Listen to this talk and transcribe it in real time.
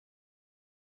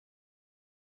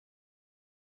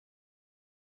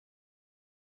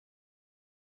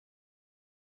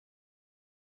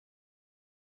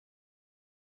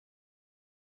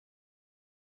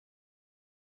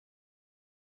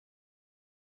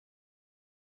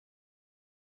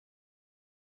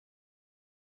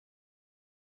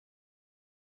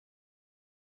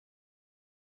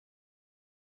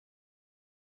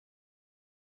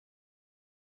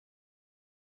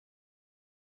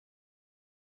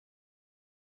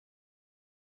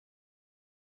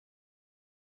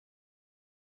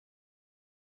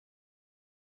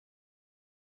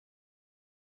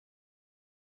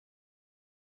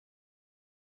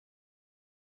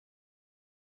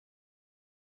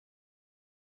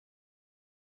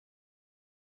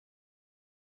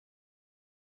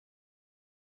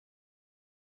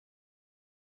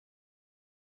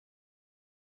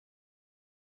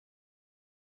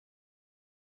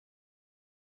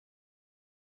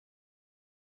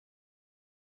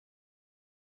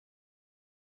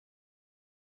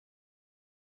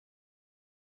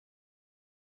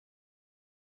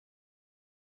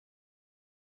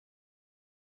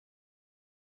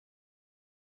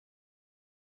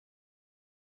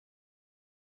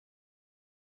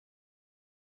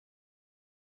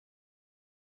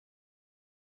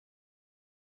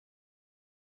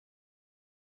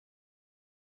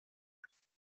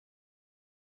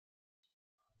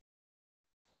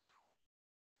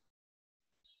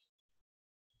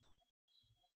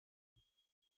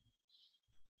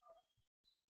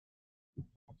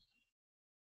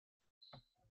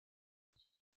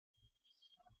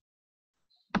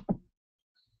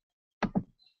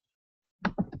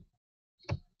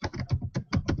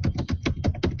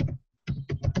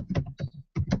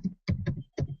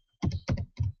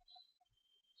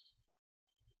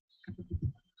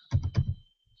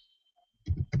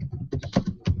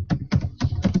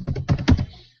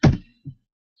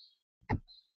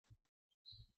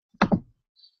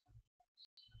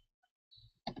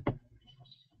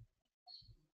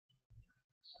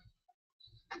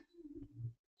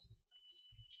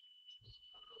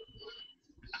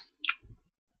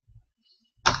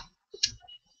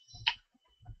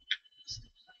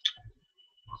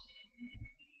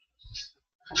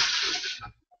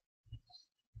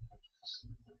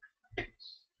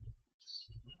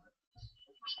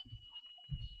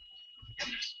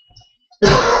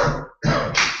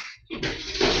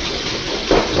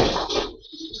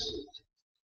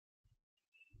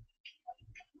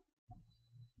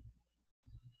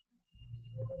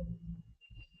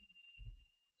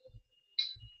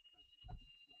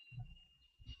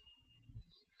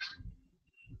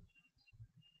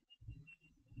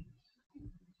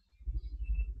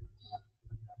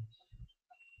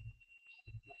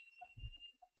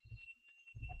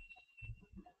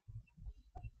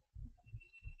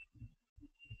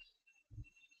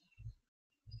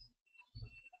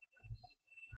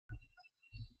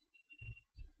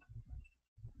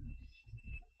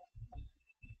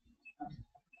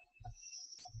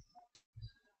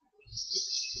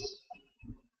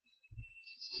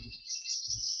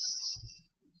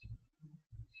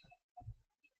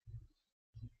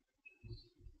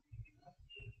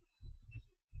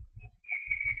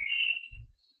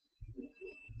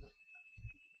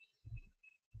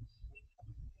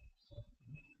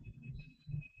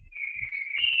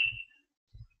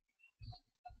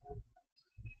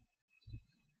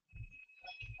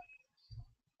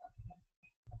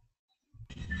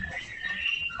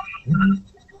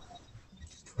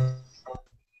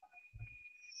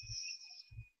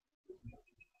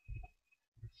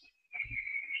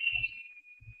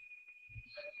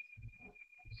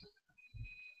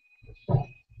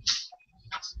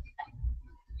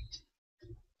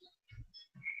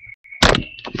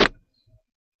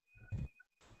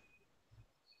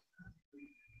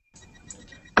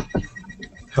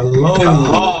Hello,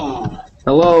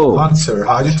 Hello. Hunter.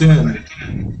 How you doing?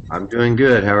 I'm doing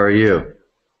good. How are you?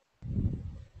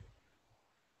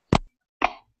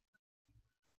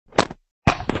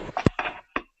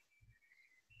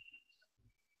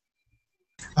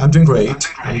 I'm doing great.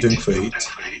 I'm doing great.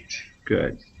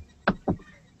 Good.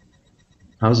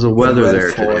 How's the Getting weather ready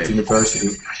there for the today?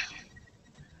 university.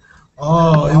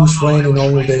 Oh, it was raining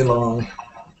all day long. It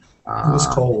was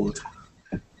Ah, cold.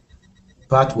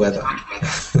 Bad weather.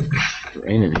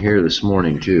 raining here this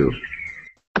morning too.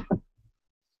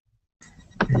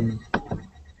 Mm,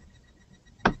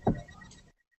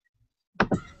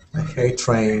 I hate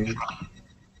rain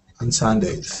on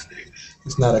Sundays.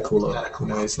 It's not a cool.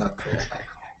 It's not cool.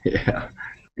 Yeah,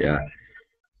 yeah.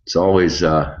 It's always,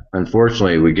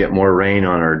 unfortunately, we get more rain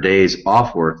on our days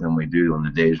off work than we do on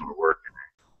the days we're working.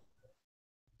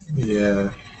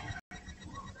 Yeah.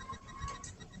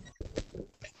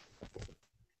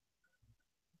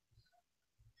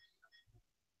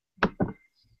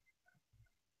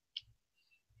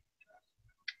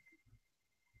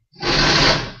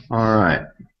 All right.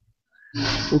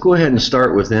 We'll go ahead and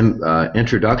start with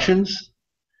introductions.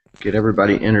 Get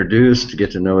everybody introduced,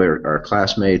 get to know our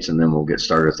classmates, and then we'll get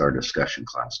started with our discussion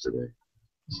class today.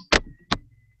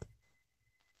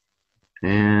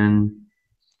 And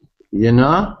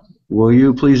Yana, will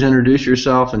you please introduce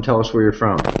yourself and tell us where you're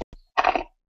from?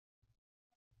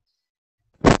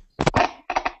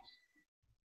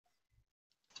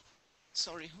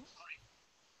 Sorry, who?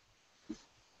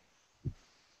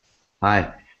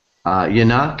 Hi.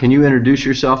 Yana, can you introduce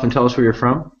yourself and tell us where you're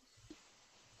from?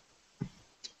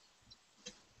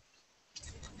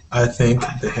 I think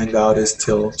the hangout is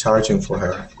still charging for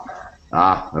her.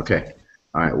 Ah, okay.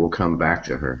 All right, we'll come back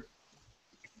to her.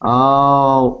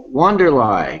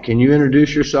 Wanderlei, can you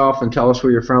introduce yourself and tell us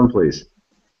where you're from, please?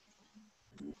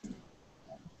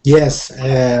 Yes,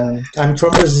 I'm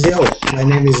from Brazil. My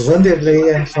name is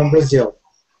Vanderlei. I'm from Brazil.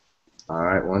 All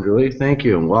right, Wanderlei, thank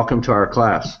you, and welcome to our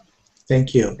class.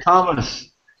 Thank you.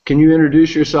 Thomas, can you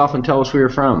introduce yourself and tell us where you're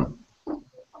from?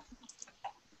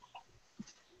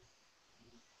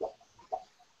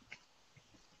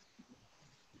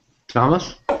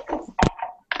 Thomas?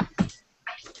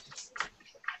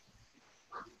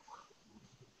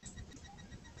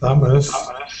 Thomas.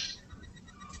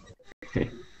 Okay.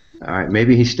 All right,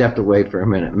 maybe he stepped away for a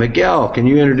minute. Miguel, can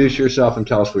you introduce yourself and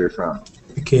tell us where you're from?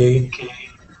 Okay.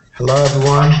 Hello,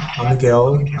 everyone. I'm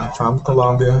Miguel. I'm from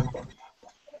Colombia.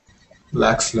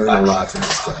 Let's learn a lot in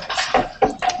this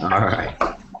class. All right,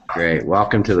 great.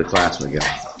 Welcome to the class, Miguel.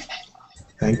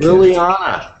 Thank you.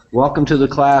 Liliana, welcome to the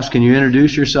class. Can you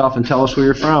introduce yourself and tell us where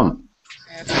you're from?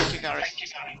 Thank you, Gary.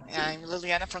 I'm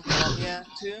Liliana from Colombia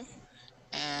too,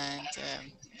 and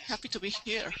happy to be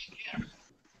here.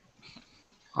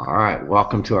 All right,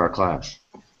 welcome to our class.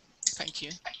 Thank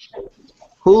you.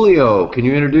 Julio, can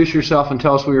you introduce yourself and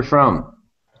tell us where you're from?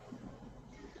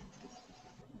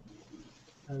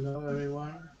 Hello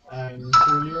everyone, I'm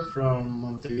Julio from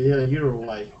Montevideo,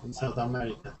 Uruguay, in South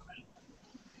America.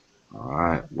 All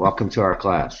right, welcome to our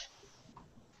class.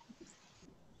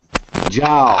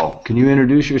 Jao, can you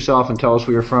introduce yourself and tell us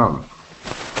where you're from?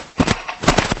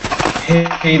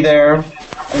 Hey there,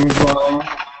 I'm João,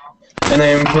 and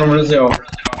I'm from Brazil.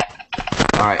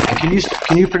 All right, and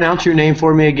can you pronounce your name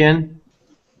for me again?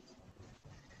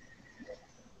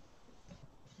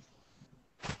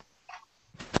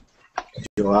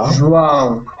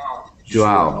 João.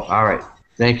 Joao. All right,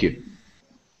 thank you.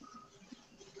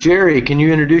 Jerry, can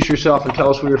you introduce yourself and tell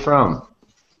us where you're from?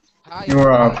 Hi, You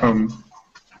are from?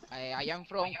 I am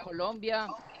from Colombia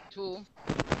too.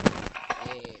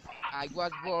 I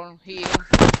was born here.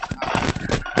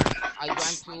 I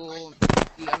want to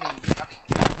be a member.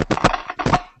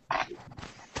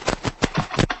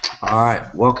 All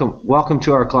right, welcome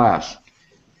to our class.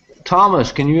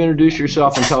 Thomas, can you introduce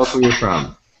yourself and tell us where you're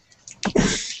from?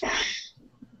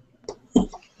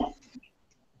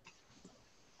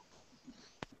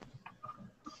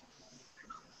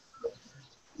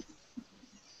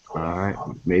 All right,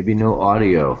 maybe no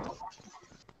audio.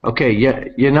 Okay, yeah,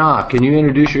 Yana, can you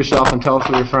introduce yourself and tell us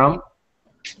where you're from?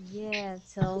 Yeah,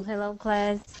 so hello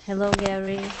class. Hello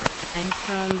Gary. I'm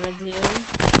from Brazil.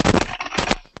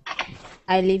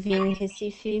 I live in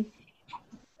Recife.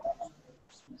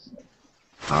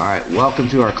 All right, welcome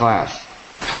to our class.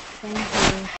 Thank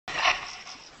you.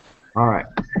 All right,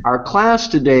 our class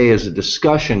today is a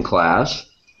discussion class,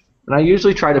 and I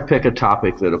usually try to pick a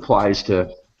topic that applies to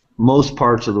most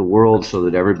parts of the world so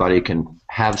that everybody can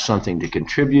have something to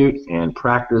contribute and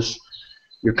practice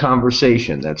your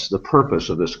conversation. That's the purpose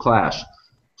of this class,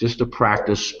 just to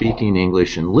practice speaking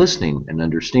English and listening and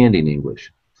understanding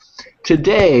English.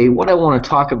 Today, what I want to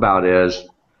talk about is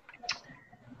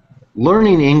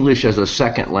learning English as a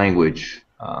second language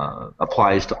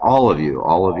applies to all of you.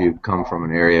 All of you come from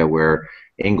an area where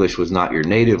English was not your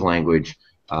native language,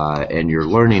 and you're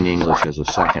learning English as a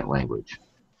second language.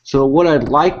 So what I'd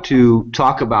like to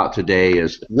talk about today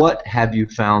is what have you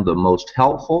found the most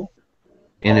helpful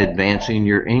in advancing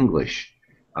your English,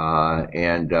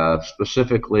 and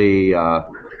specifically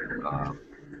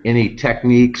any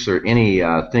techniques or any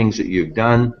things that you've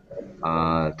done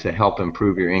to help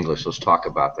improve your English. Let's talk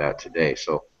about that today.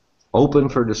 So, open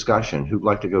for discussion. Who'd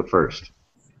like to go first?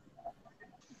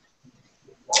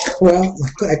 Well,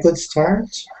 I could start.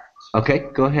 Okay,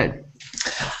 go ahead.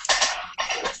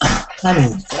 I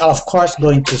mean, of course,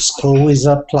 going to school is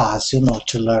a plus, you know,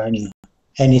 to learn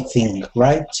anything,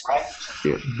 right?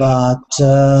 Yeah. But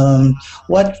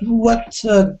what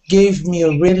gave me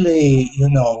really, you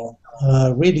know,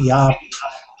 really up,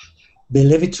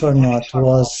 believe it or not,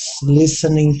 was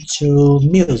listening to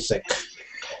music.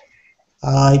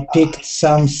 I picked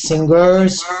some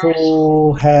singers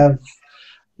who have,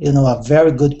 you know, a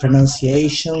very good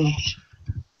pronunciation,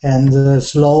 and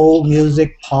slow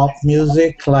music, pop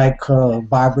music, like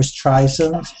Barbara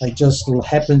Streisand. I just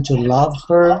happen to love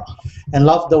her and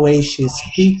love the way she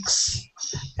speaks.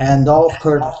 And all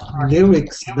her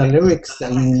lyrics, the lyrics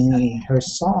in her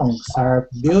songs are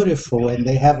beautiful and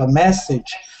they have a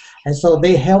message. And so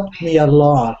they helped me a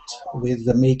lot with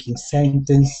the making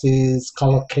sentences,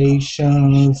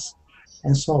 collocations,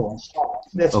 and so on.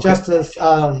 That's Okay. just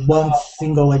one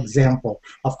single example.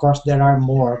 Of course, there are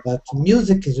more, but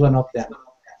music is one of them.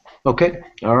 Okay.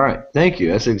 All right. Thank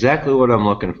you. That's exactly what I'm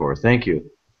looking for. Thank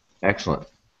you. Excellent.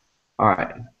 All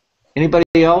right. Anybody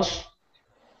else?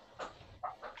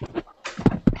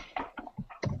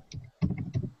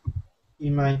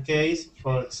 In my case,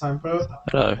 for example,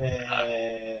 Hello.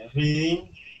 reading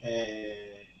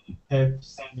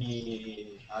helps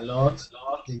me a lot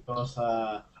because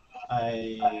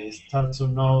I start to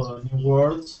know new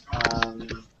words,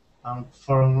 and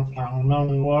for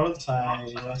unknown words I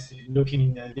was looking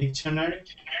in the dictionary,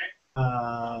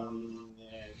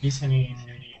 listening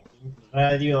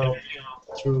radio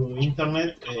through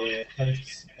internet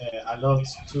helps a lot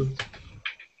too.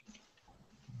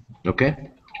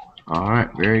 Okay. All right.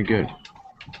 Very good.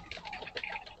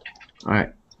 All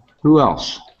right. Who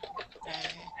else?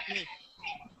 Me.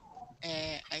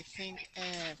 I think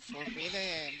for me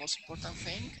the most important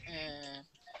thing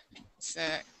is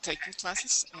taking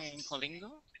classes in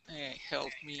Colingo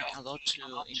helped me a lot to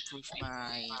improve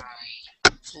my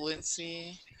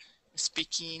fluency,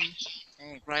 speaking,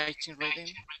 writing,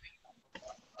 reading,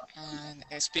 and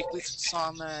speak with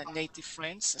some native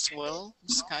friends as well on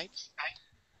Skype.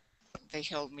 They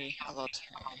helped me a lot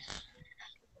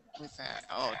with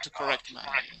to correct my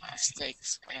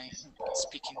mistakes when I'm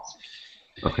speaking.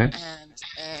 Okay. And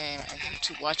I think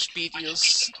to watch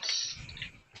videos,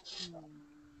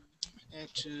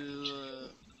 to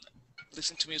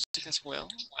listen to music as well,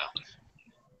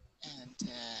 and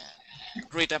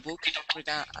read a book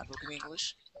in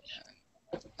English,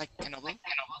 like a novel.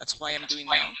 That's why I'm doing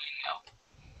now.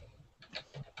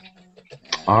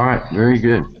 And, All right. Very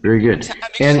good. Very good. it's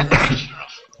a And mixture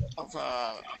of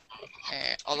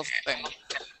all of them.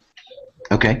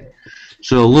 okay.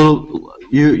 So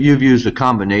you've used a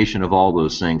combination of all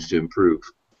those things to improve.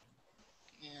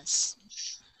 Yes.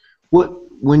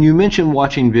 When you mention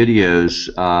watching videos,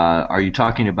 are you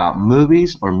talking about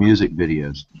movies or music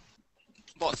videos?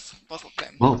 Both of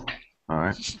them. Both. All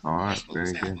right. All right. Both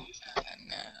Very movies good.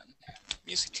 and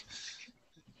music.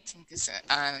 I think it's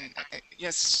and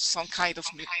yes, some kind of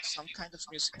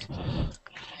music,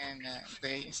 and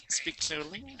they speak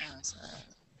clearly, as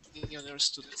the other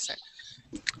students said.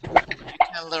 You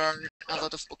can learn a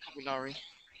lot of vocabulary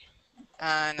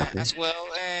and Okay. as well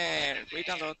read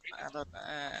a lot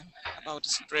about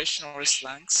expression or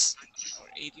slangs or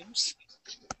idioms.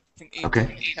 I think it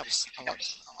Okay. helps a lot.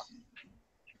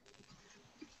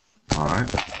 All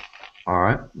right. All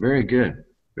right. Very good.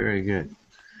 Very good.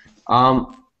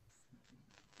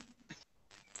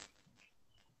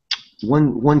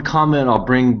 One comment I'll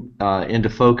bring into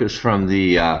focus from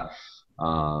the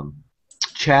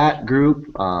chat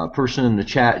group. Person in the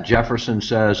chat, Jefferson,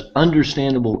 says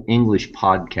understandable English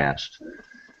podcast.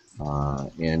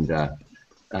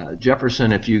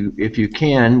 Jefferson, if you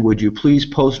can, would you please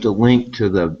post a link to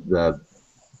the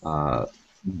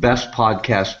best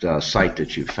podcast site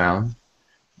that you found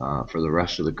for the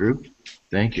rest of the group?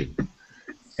 Thank you.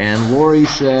 And Lori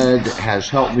said has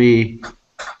helped me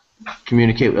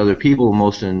communicate with other people,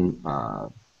 most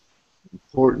important,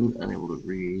 unable to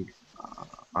read.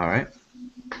 All right.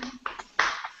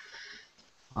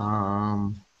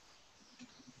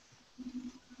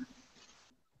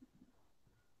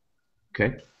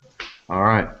 Okay. All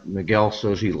right. Miguel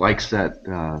says he likes that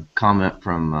comment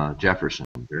from Jefferson.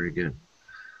 Very good.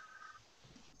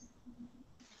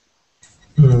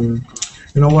 You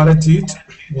know what I did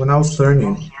when I was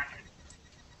learning?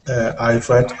 I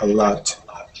read a lot.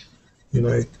 You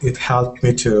know, it helped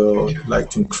me to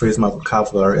increase my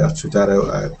vocabulary. After that,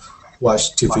 I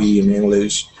watched TV in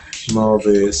English,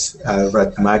 movies. I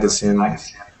read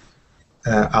magazines.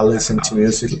 I listened to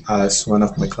music, as one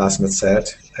of my classmates said,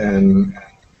 and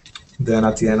then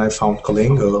at the end I found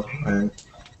Colingo, and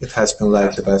it has been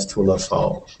like the best tool of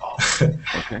all. Okay.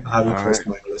 I have All increased right.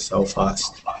 my English so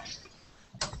fast.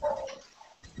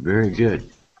 Very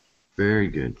good. Very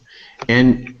good.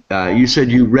 And you said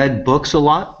you read books a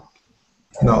lot?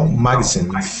 No,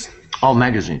 magazines. Oh,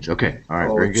 magazines. Okay. All right.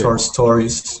 Or Very good. short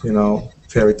stories, you know,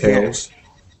 fairy tales.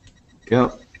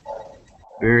 Yep.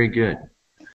 Very good.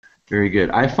 Very good.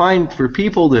 I find for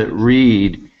people that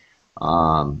read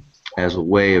as a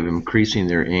way of increasing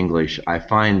their English, I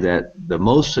find that the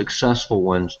most successful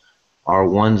ones are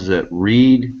ones that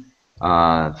read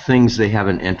things they have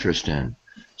an interest in.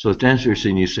 So it's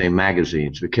interesting you say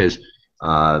magazines, because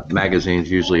magazines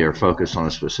usually are focused on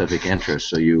a specific interest.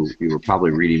 So you were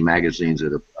probably reading magazines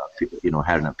that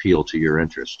had an appeal to your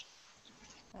interest.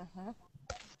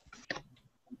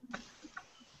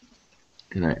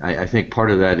 And I think part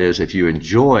of that is if you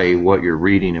enjoy what you're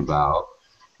reading about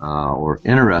or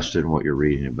interested in what you're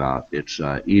reading about, it's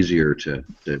easier to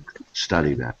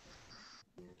study that.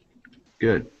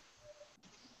 Good.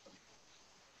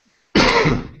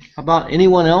 How about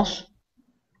anyone else?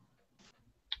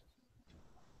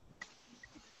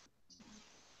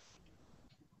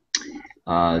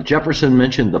 Jefferson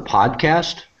mentioned the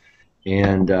podcast,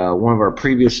 and one of our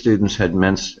previous students had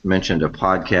mentioned a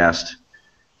podcast,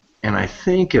 and I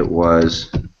think it was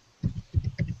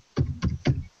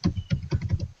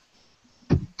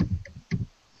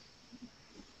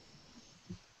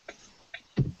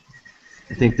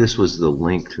this was the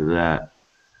link to that.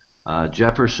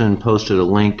 Jefferson posted a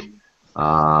link,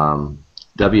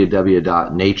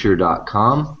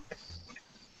 www.nature.com,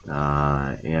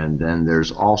 and then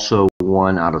there's also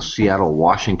one out of Seattle,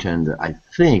 Washington, that I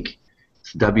think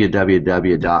is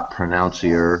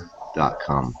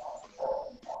www.pronouncier.com.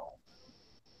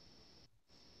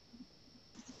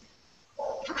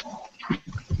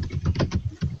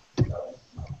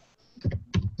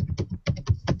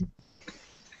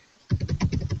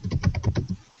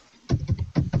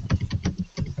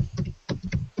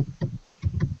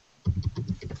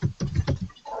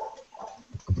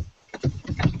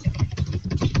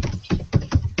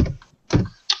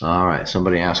 All right,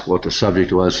 somebody asked what the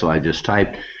subject was, so I just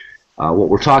typed. What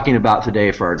we're talking about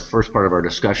today for our first part of our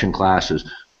discussion class is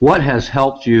what has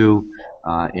helped you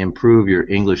improve your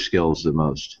English skills the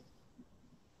most?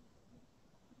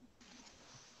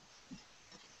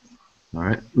 All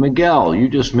right, Miguel, you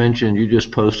just mentioned you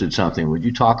just posted something. Would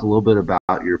you talk a little bit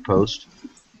about your post?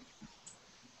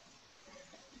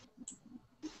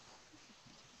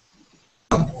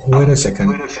 Wait a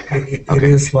second. It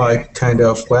is like kind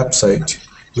of website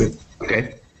with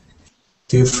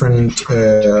different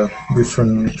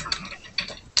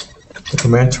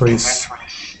documentaries,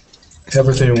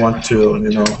 everything you want to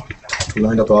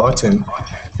learn about, and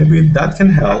maybe that can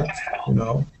help,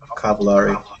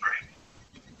 vocabulary,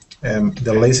 and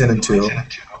the listening to.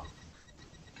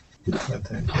 I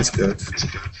think it's good.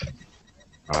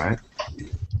 All right.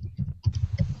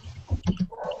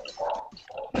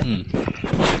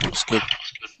 It's good.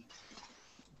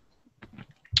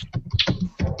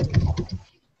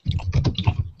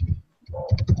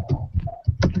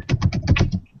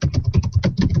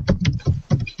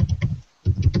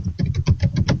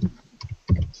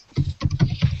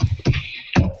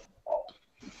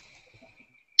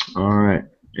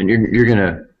 you're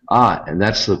gonna and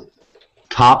that's the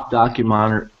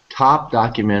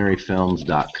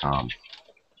topdocumentaryfilms.com.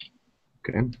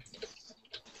 Okay.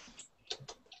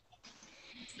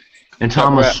 And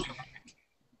Thomas,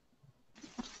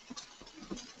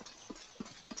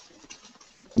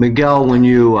 Miguel, when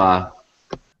you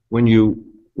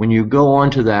go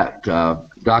onto that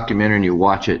documentary and you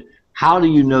watch it, how do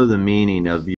you know the meaning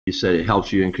of? You said it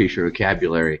helps you increase your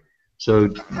vocabulary. So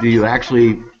do you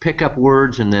actually pick up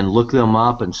words and then look them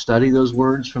up and study those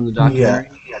words from the documentary?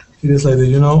 Yeah, it is like that.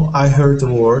 You know, I heard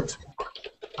the word,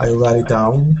 I write it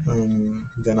down, and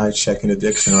then I check in the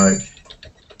dictionary,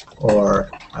 or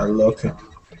I look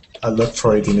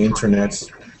for it in the internet.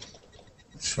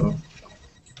 So,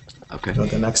 okay. You know,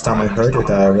 the next time I heard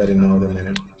it, I already know the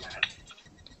meaning.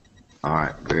 All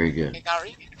right, very good. Hey,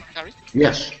 Gary?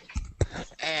 Yes.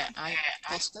 I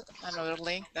posted another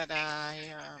link that I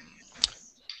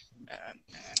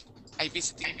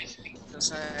visited because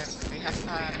they have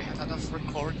a lot of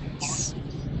recordings,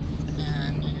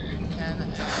 and you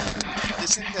can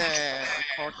listen the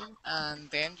recording, and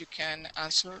then you can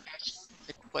answer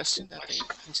the question that they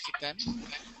posted them,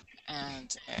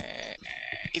 and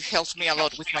it helps me a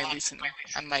lot with my listening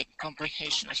and my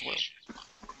comprehension as well.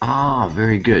 Ah,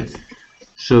 very good.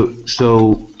 So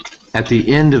at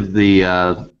the end of the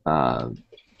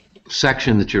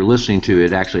section that you're listening to,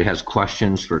 it actually has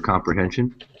questions for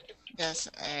comprehension? Yes,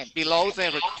 below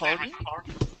the recording,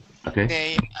 okay,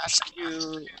 they ask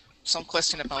you some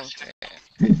question about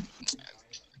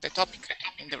the topic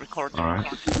in the recording. All right.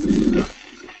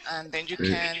 And then you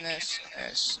can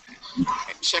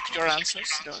check your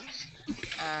answers there.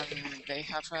 And they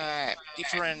have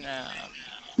different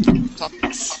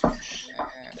topics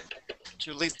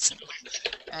to listen.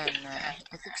 And I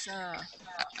think it's a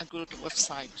good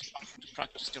website to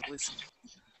practice your listening.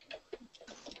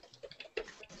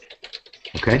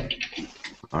 Okay.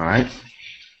 All right.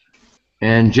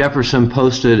 And Jefferson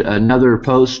posted another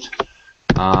post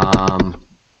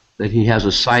that he has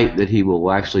a site that he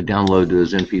will actually download to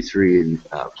his MP3 and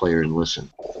player and listen.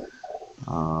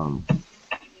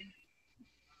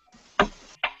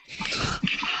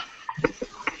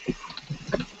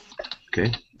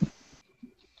 Okay.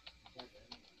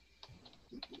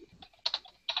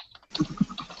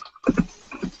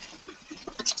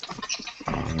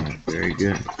 All right, very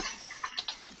good.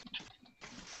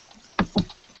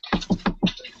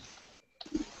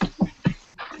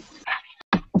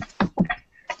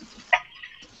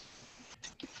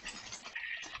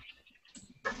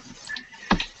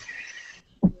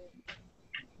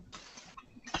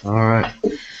 All right.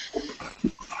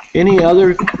 Any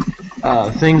other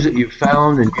things that you've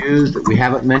found and used that we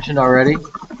haven't mentioned already?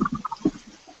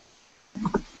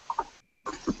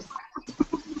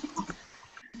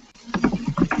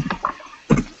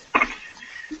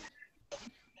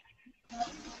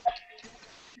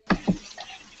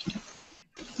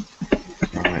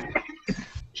 All right.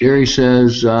 Jerry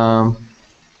says,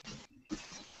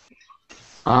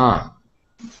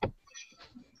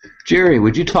 Jerry,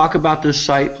 would you talk about this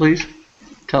site, please?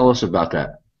 Tell us about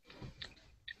that.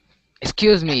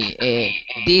 Excuse me,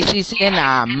 this is in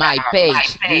my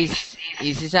page. This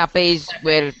is a page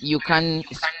where you can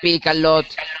speak a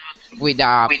lot with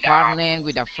a partner,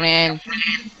 with a friend,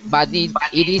 but it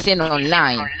isn't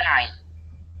online.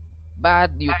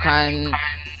 But you can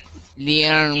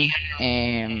learn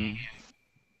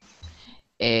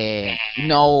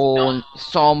know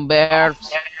some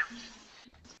verbs,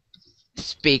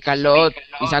 speak a lot.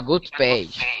 It's a good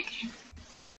page.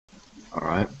 All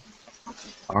right.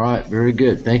 All right, very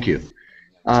good. Thank you.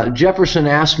 Jefferson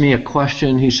asked me a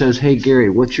question. He says, hey, Gary,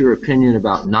 what's your opinion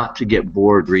about not to get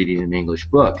bored reading an English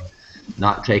book,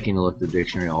 not taking a look at the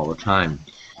dictionary all the time?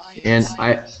 And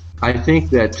I think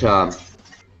that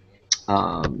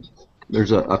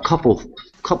there's a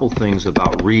couple things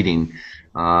about reading.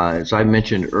 As I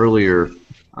mentioned earlier,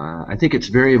 I think it's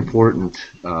very important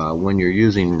when you're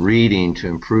using reading to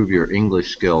improve your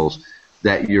English skills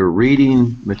that your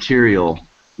reading material,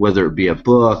 whether it be a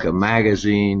book, a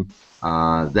magazine,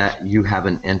 that you have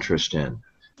an interest in.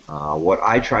 What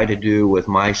I try to do with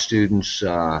my students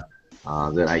that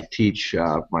I teach,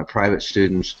 my private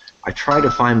students, I try to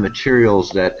find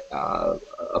materials that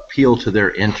appeal to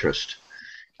their interest,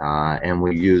 and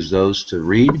we use those to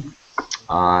read.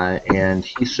 And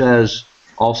he says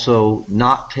also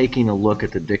not taking a look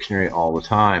at the dictionary all the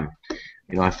time.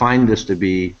 You know, I find this to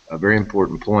be a very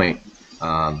important point.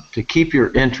 To keep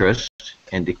your interest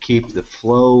and to keep the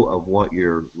flow of what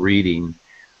you're reading,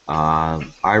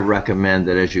 I recommend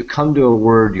that as you come to a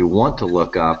word you want to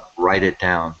look up, write it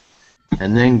down,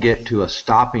 and then get to a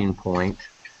stopping point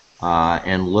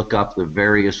and look up the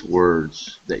various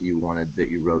words that you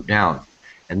wrote down,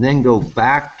 and then go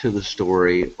back to the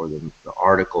story or the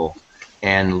article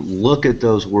and look at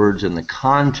those words in the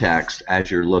context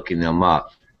as you're looking them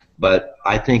up. But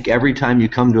I think every time you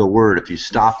come to a word, if you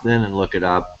stop then and look it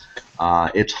up,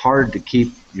 it's hard to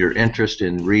keep your interest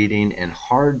in reading and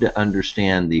hard to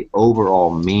understand the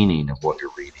overall meaning of what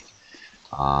you're reading.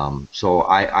 So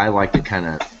I like to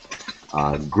kind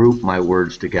of group my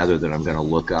words together that I'm going to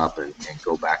look up and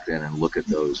go back then and look at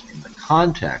those in the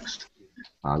context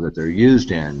that they're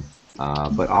used in.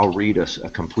 But I'll read a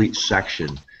complete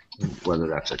section, whether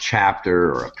that's a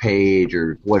chapter or a page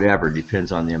or whatever,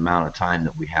 depends on the amount of time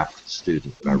that we have with the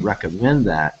student. But I recommend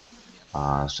that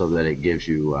so that it gives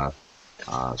you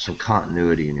some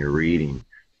continuity in your reading.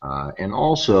 And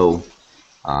also,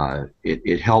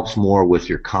 it helps more with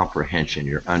your comprehension,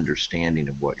 your understanding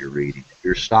of what you're reading. If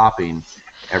you're stopping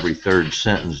every third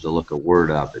sentence to look a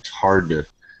word up, it's hard to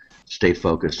stay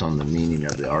focused on the meaning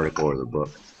of the article or the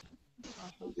book.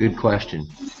 Good question,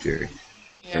 Jerry.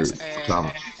 Yes,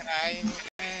 Thomas. can I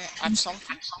add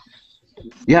something?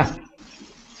 Yeah.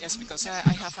 Yes, because I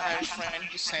have an Irish friend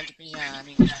who sent me an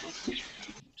English book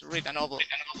to read a novel,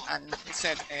 and he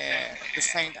said the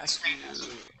same as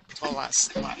you told us.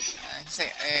 He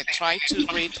said, try to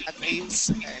read at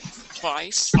least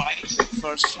twice the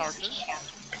first chapter,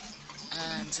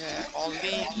 and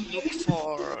only look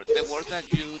for the word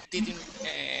that you didn't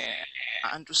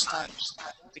understand,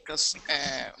 because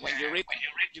when you read,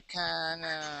 you can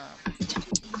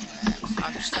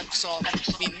understand some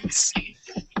meanings,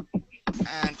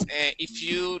 and if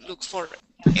you look for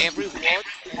every word,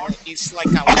 it's like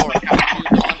a word.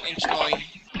 You don't enjoy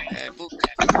a book.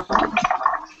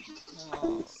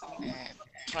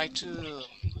 Try to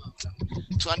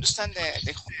understand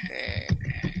the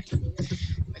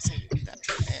let's say that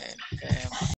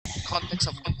the context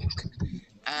of the book,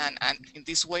 and in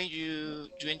this way you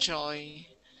enjoy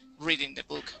reading the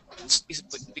book. It's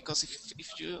because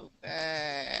if you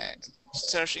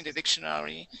search in the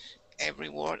dictionary every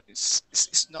word, it's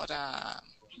not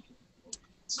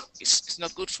it's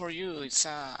not good for you. It's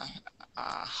a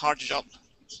hard job.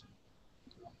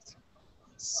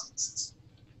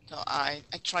 So I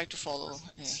try to follow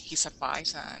his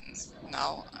advice, and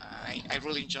now I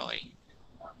really enjoy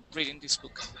reading this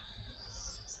book.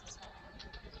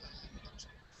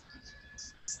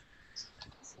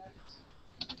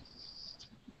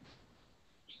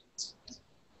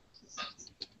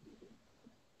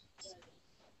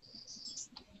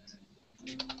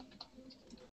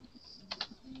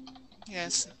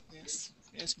 Yes, yes,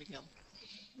 yes, Miguel.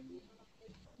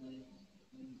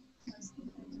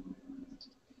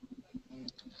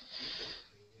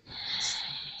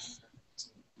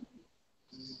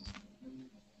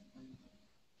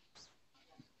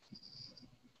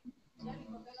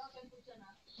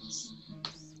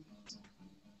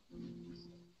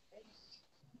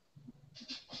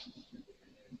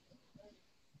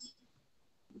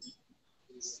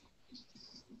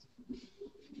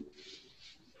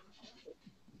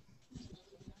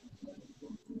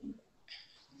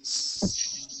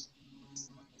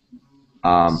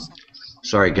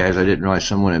 Sorry, guys, I didn't realize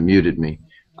someone had muted me.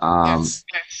 Yes.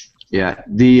 Yeah,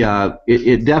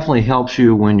 it definitely helps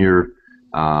you when you're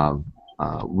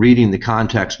reading the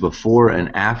context before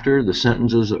and after the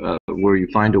sentences where you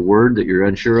find a word that you're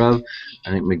unsure of. I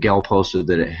think Miguel posted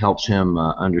that it helps him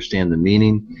understand the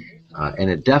meaning, and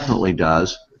it definitely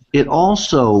does. It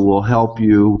also will help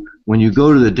you when you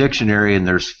go to the dictionary and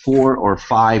there's 4 or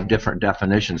 5 different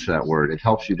definitions for that word. It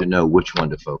helps you to know which one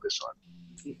to focus on.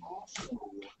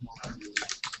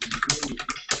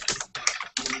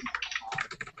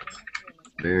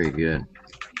 Very good.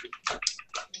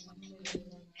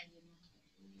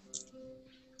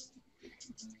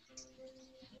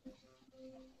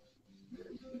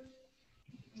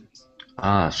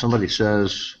 Somebody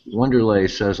says, Wonderlay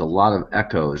says a lot of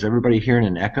echo. Is everybody hearing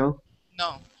an echo?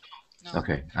 No. No.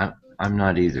 Okay, I'm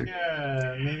not either.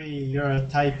 Yeah, maybe you're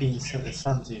typing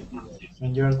something.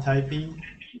 When you're typing.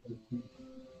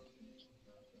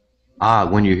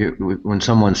 When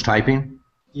someone's typing?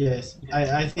 Yes,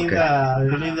 I think Okay. that I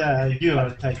believe that you are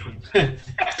typing.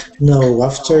 No,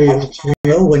 after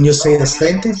when you say a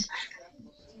sentence.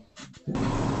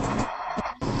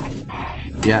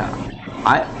 Yeah,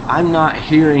 I'm not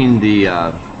hearing the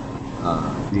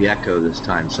echo this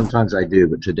time. Sometimes I do,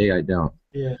 but today I don't.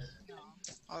 Yes.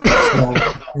 So,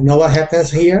 you know what happens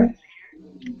here?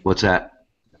 What's that?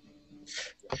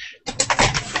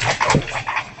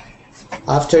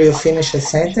 After you finish a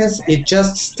sentence, it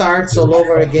just starts all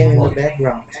over again in the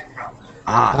background.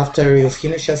 Ah, After you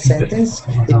finish a sentence,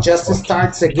 it just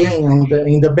starts again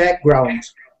in the background.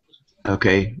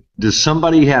 okay. Does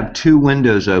somebody have two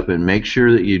windows open? Make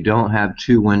sure that you don't have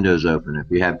two windows open. If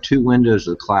you have two windows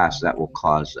of class, that will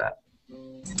cause that.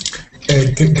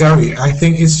 Gary, I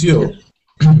think it's you.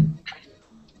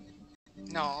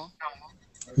 No.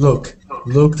 Look,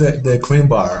 look the green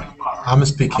bar. I'm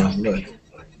speaking. Look,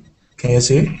 can you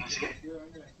see?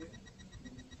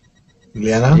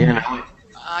 Liana? Yeah,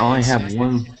 I only have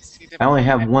one. I only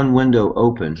have one window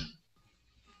open.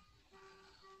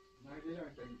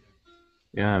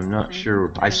 Yeah, I'm not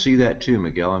sure. I see that too,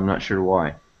 Miguel. I'm not sure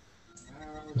why.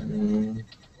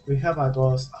 We have a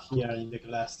ghost here in the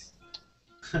class.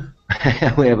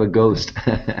 We have a ghost.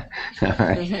 All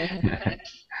right.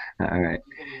 All right.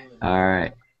 All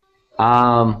right.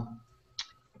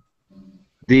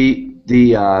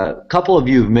 The couple of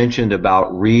you have mentioned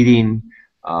about reading,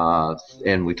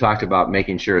 and we talked about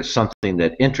making sure it's something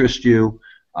that interests you.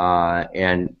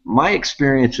 And my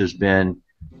experience has been,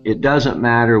 it doesn't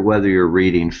matter whether you're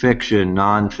reading fiction,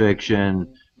 nonfiction,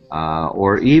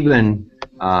 or even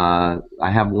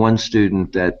I have one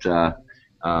student that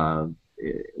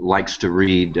likes to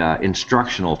read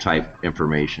instructional type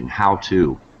information,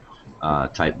 how-to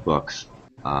type books.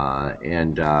 As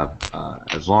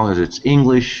long as it's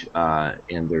English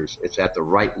and it's at the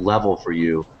right level for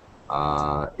you,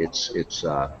 it's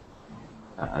a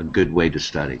good way to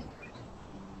study.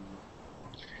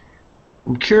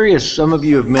 I'm curious, some of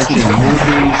you have mentioned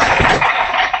movies,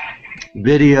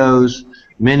 videos,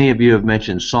 many of you have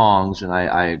mentioned songs, and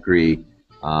I agree.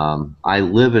 I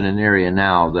live in an area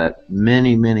now that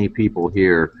many people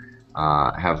here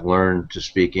have learned to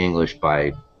speak English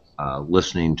by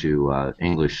listening to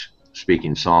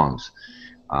English-speaking songs.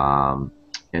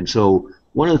 And so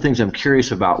one of the things I'm curious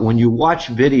about, when you watch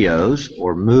videos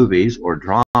or movies or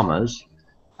dramas,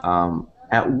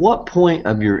 at what point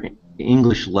of your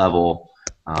English level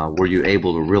were you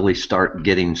able to really start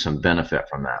getting some benefit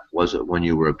from that? Was it when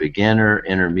you were a beginner,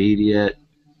 intermediate?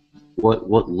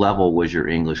 What level was your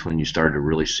English when you started to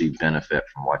really see benefit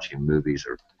from watching movies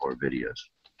or videos?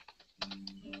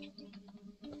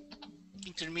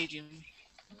 Intermediate.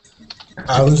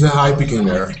 I was a high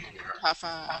beginner. Have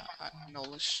a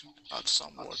knowledge about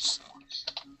some words.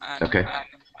 And, Okay.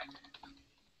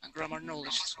 and grammar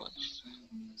knowledge as well.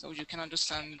 So you can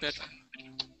understand better.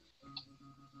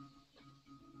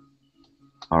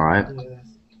 All right.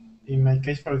 In my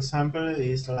case, for example,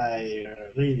 it's like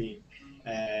reading.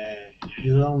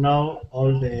 You don't know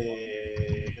all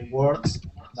the words,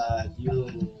 but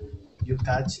you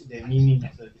catch the meaning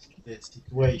of the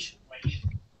situation.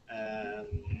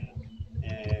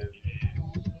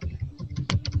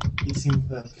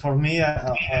 For me,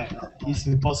 it's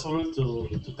impossible to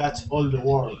catch all the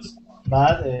words,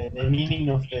 but the meaning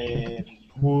of the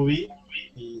movie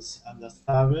is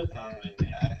understandable, and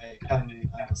I can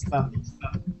understand it.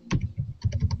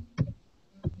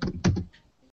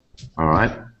 All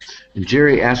right. And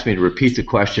Jerry asked me to repeat the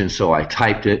question, so I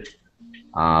typed it.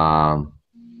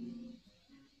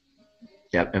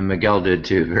 Yep, and Miguel did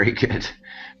too. Very good.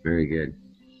 Very good.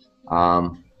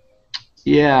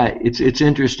 Yeah, it's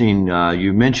interesting.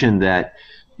 You mentioned that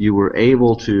you were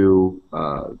able to,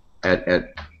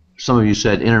 at some of you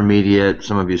said intermediate,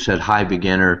 some of you said high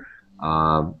beginner.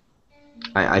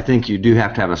 I think you do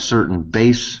have to have a certain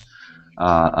base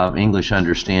of English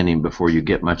understanding before you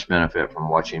get much benefit from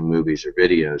watching movies or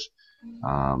videos.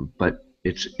 But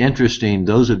it's interesting,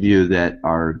 those of you that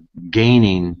are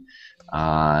gaining,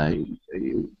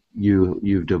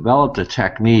 you've developed a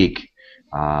technique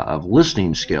of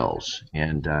listening skills,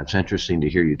 and it's interesting to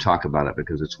hear you talk about it,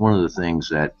 because it's one of the things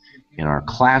that in our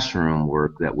classroom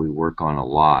work that we work on a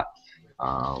lot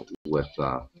with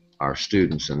our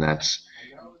students, and that's,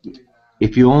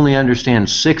 if you only understand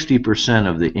 60%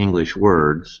 of the English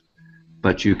words,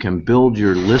 but you can build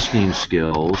your listening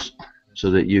skills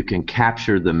so that you can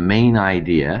capture the main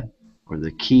idea or the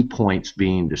key points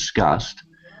being discussed,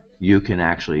 you can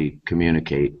actually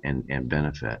communicate and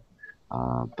benefit.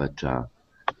 But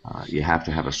you have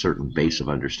to have a certain base of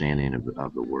understanding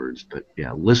of the words. But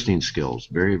yeah, listening skills,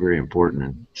 very important.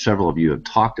 And several of you have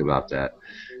talked about that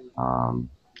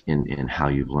in how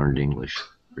you've learned English.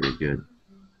 Very good.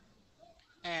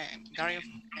 Gary,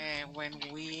 when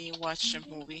we watch a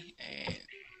movie,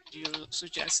 do you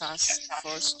suggest us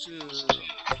first to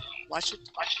watch it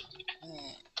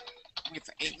with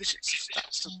English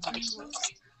subtitles,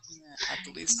 at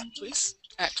least twice,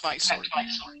 sorry.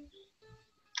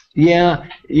 Yeah,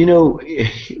 you know,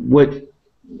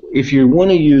 if you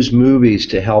want to use movies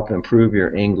to help improve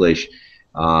your English,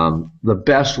 the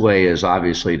best way is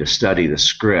obviously to study the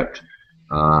script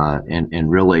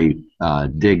and really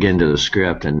dig into the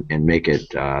script and make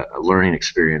it a learning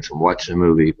experience and watch the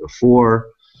movie before,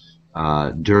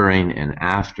 during, and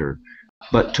after.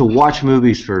 But to watch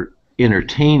movies for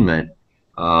entertainment,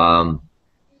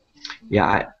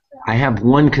 yeah, I have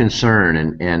one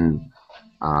concern, and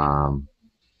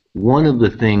one of the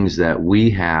things that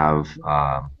we have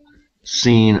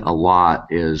seen a lot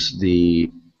is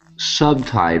the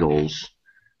subtitles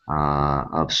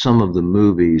of some of the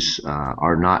movies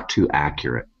are not too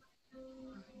accurate.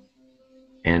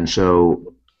 And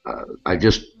so I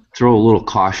just throw a little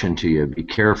caution to you. Be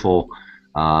careful.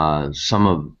 Some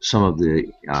of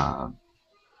the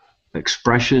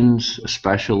expressions,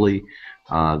 especially,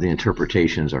 the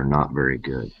interpretations are not very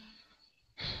good.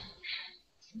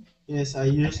 Yes, I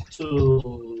used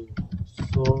to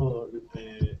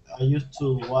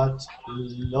watch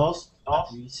Lost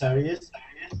TV series,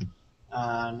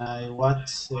 and I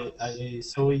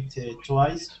saw it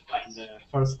twice. The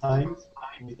first time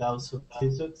without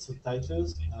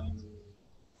subtitles, and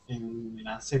in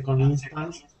a second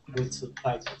instance with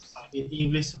subtitles, in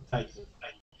English subtitles,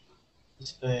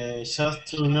 just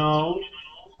to know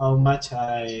how much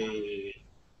I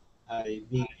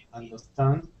did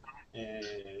understand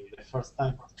the first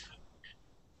time.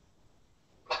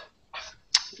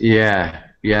 Yeah,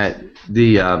 yeah.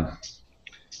 The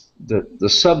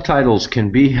subtitles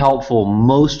can be helpful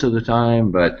most of the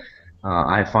time, but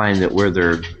I find that where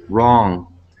they're wrong,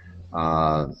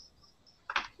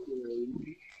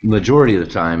 majority of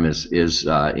the time is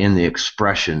in the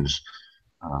expressions.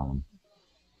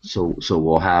 So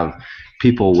we'll have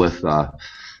people with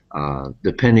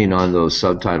depending on those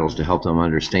subtitles to help them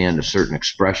understand a certain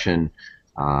expression,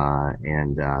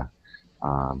 and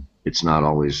it's not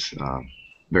always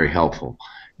very helpful.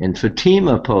 In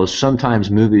Fatima posts,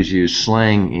 sometimes movies use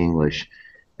slang English,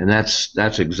 and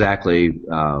that's exactly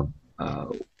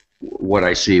what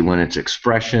I see when it's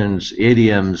expressions,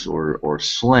 idioms, or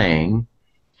slang.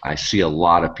 I see a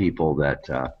lot of people that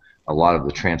a lot of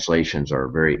the translations are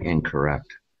very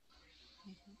incorrect.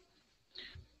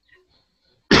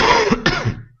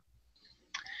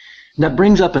 That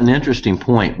brings up an interesting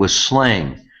point with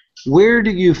slang. Where do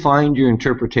you find your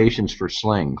interpretations for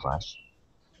slang, class?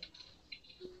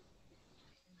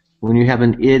 When you have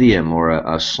an idiom or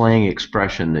a slang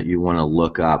expression that you want to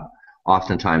look up,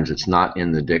 oftentimes it's not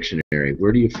in the dictionary.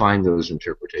 Where do you find those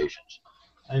interpretations?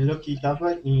 I look it up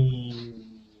in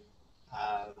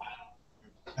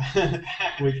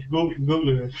with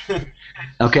Google.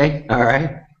 Okay, all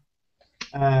right.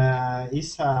 There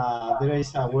is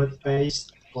a web page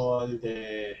called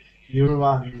the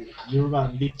Urban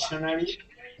Dictionary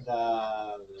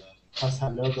that has a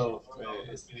lot of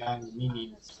slang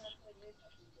meanings.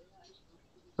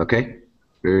 Okay,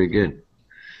 very good.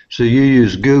 So you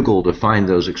use Google to find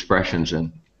those expressions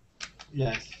in?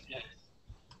 Yes.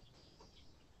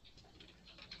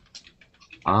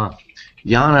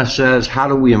 Yana says, how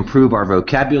do we improve our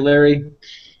vocabulary?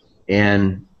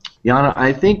 And Yana,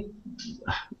 I think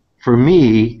for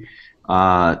me,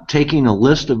 taking a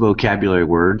list of vocabulary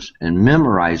words and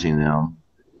memorizing them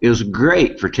is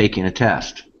great for taking a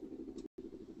test.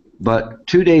 But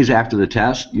 2 days after the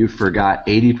test, you forgot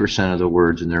 80% of the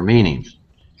words and their meanings.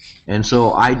 And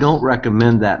so I don't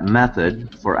recommend that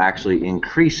method for actually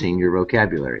increasing your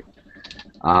vocabulary.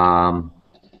 I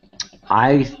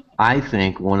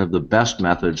think one of the best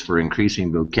methods for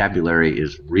increasing vocabulary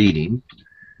is reading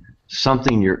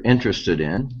something you're interested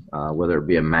in, whether it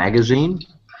be a magazine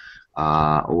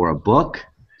or a book,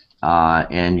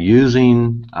 and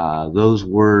using those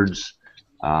words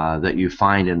that you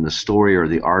find in the story or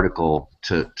the article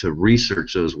to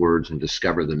research those words and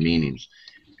discover the meanings.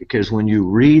 Because when you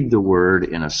read the word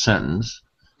in a sentence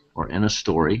or in a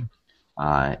story,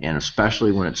 and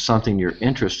especially when it's something you're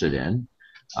interested in,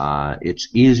 it's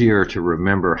easier to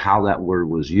remember how that word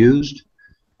was used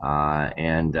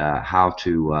and how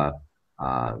to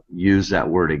use that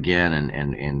word again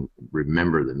and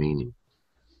remember the meaning.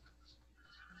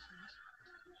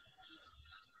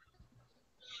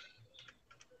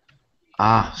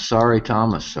 Sorry,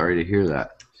 Thomas. Sorry to hear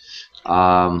that.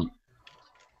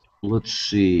 Let's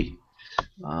see.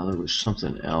 There was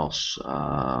something else.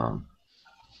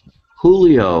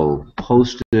 Julio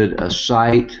posted a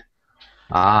site,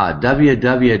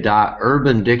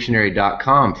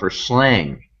 www.urbandictionary.com for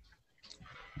slang.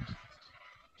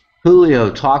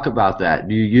 Julio, talk about that.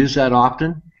 Do you use that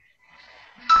often?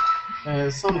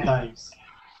 Sometimes.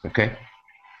 Okay.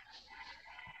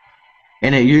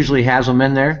 And it usually has them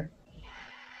in there?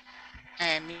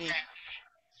 Me.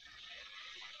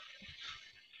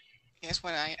 Yes,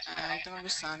 when I don't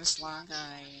understand slang,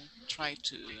 I try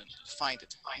to find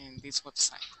it in this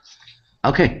website.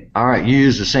 Okay, all right. You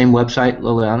use the same website,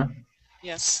 Liliana?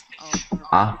 Yes, our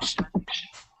Ah, publisher.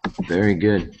 very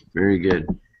good, very good.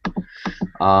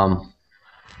 Um,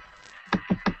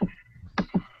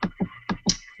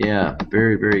 yeah,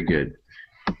 very, very good.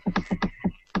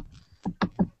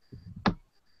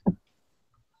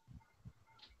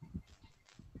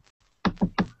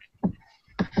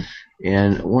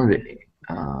 And wanted to,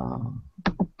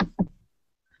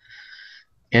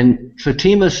 and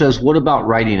Fatima says, what about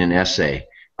writing an essay?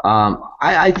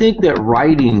 I think that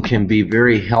writing can be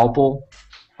very helpful.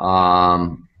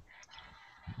 I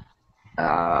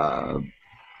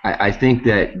think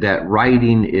that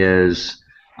writing is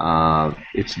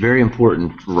it's very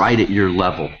important right at your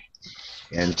level.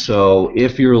 And so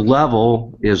if your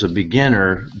level is a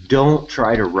beginner, don't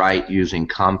try to write using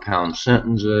compound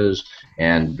sentences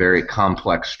and very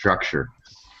complex structure.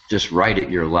 Just write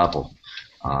at your level.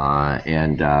 I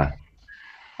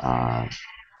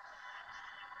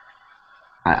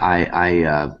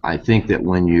think that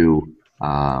when you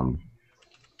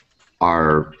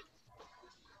are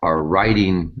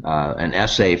writing an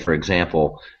essay, for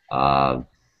example,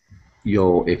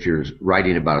 if you're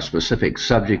writing about a specific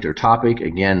subject or topic,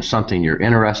 again, something you're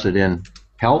interested in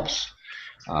helps.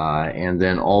 And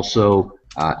then also,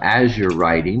 as you're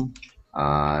writing,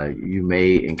 you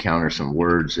may encounter some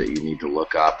words that you need to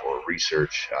look up or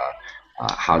research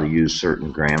how to use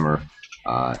certain grammar,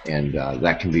 and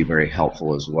that can be very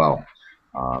helpful as well.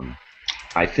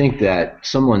 I think that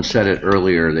someone said it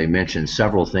earlier. They mentioned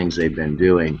several things they've been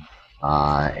doing,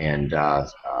 and a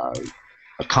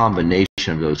combination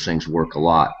of those things work a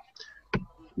lot.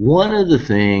 One of the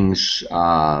things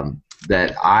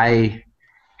that I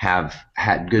have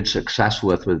had good success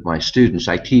with my students,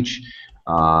 I teach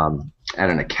at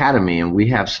an academy, and we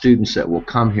have students that will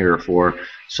come here for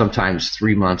sometimes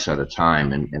 3 months at a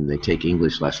time, and they take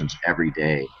English lessons every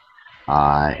day.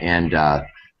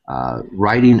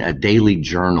 Writing a daily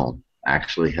journal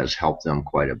actually has helped them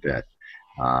quite a bit.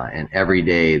 And every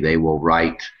day they will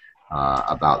write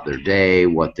about their day,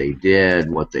 what they did,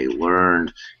 what they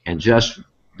learned, and just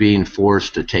being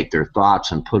forced to take their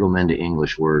thoughts and put them into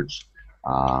English words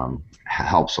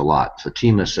helps a lot.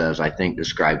 Fatima says, I think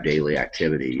describe daily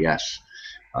activity. Yes,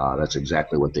 that's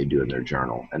exactly what they do in their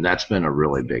journal, and that's been a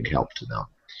really big help to them.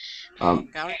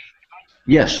 Gary,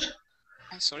 Yes.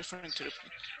 I'm sorry for interrupting.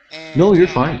 No, you're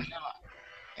fine.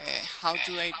 How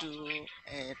do I do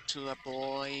to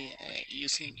avoid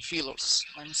using fillers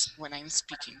when I'm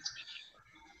speaking?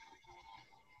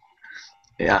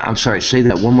 Yeah, I'm sorry. Say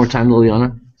that one more time,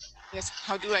 Liliana. Yes.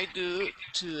 How do I do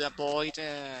to avoid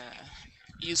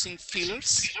using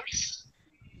fillers?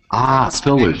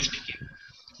 Fillers.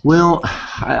 Well,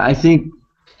 I think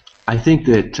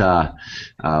that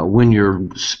when you're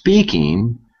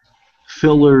speaking,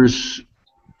 fillers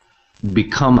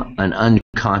become an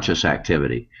unconscious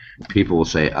activity. People will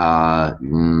say, yeah.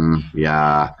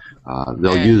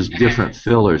 They'll use different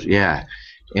fillers, yeah.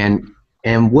 And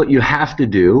what you have to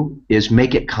do is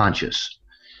make it conscious.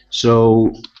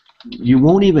 So you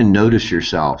won't even notice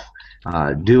yourself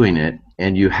doing it,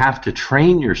 and you have to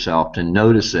train yourself to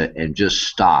notice it and just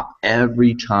stop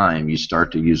every time you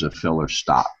start to use a filler.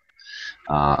 Stop.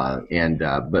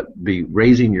 But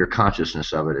raising your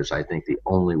consciousness of it is, I think, the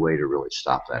only way to really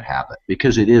stop that habit,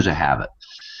 because it is a habit.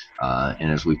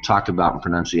 And as we've talked about in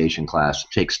pronunciation class,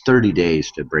 it takes 30 days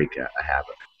to break a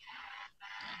habit.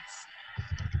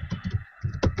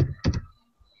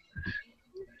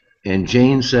 And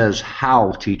Jane says,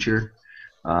 how, teacher?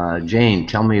 Jane,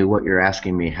 tell me what you're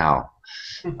asking me how.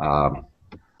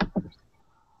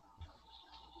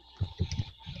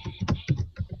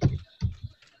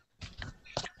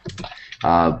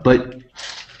 But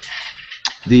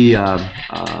the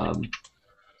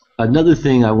another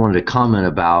thing I wanted to comment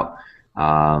about,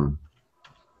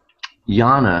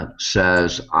 Yana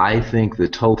says, I think the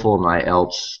TOEFL and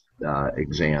IELTS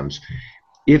exams.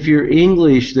 If you're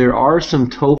English, there are some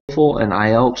TOEFL and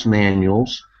IELTS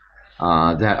manuals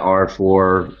that are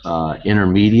for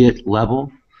intermediate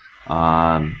level.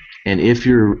 And if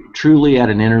you're truly at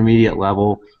an intermediate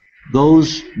level,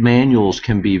 those manuals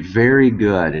can be very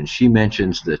good. And she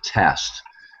mentions the test.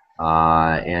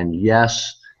 And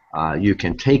yes, you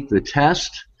can take the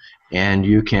test, and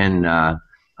you can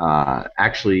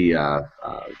actually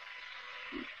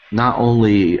not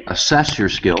only assess your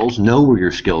skills, know where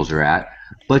your skills are at,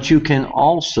 but you can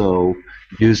also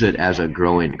use it as a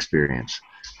growing experience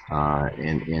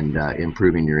in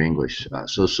improving your English.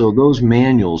 So those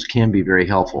manuals can be very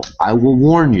helpful. I will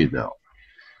warn you, though,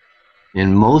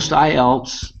 In most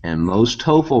IELTS and most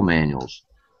TOEFL manuals,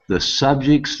 the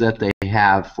subjects that they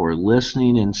have for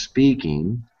listening and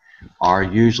speaking are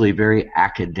usually very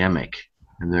academic,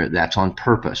 and that's on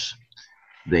purpose.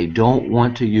 They don't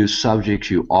want to use subjects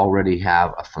you already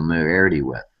have a familiarity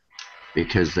with,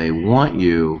 because they want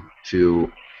you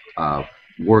to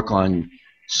work on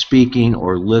speaking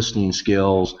or listening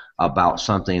skills about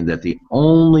something that the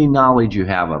only knowledge you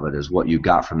have of it is what you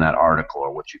got from that article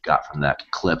or what you got from that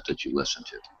clip that you listened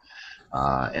to.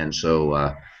 And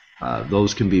so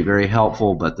those can be very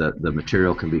helpful, but the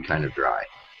material can be kind of dry.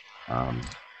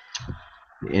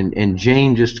 And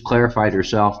Jane just clarified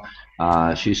herself.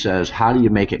 She says, how do you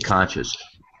make it conscious?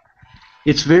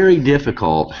 It's very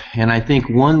difficult, and I think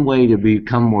one way to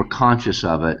become more conscious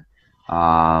of it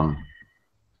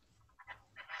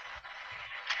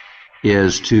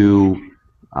is to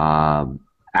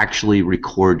actually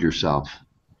record yourself.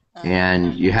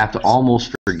 And you have to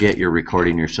almost forget you're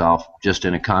recording yourself. Just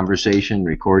in a conversation,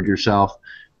 record yourself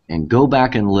and go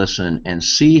back and listen and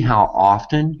see how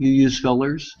often you use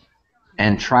fillers,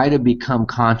 and try to become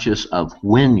conscious of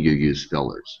when you use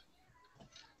fillers.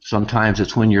 Sometimes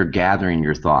it's when you're gathering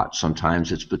your thoughts.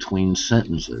 Sometimes it's between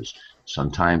sentences.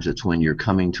 Sometimes it's when you're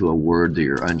coming to a word that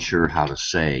you're unsure how to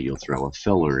say. You'll throw a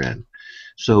filler in.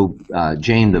 So,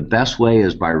 Jane, the best way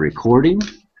is by recording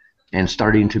and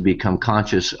starting to become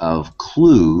conscious of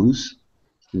clues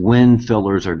when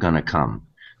fillers are going to come.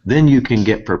 Then you can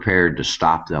get prepared to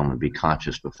stop them and be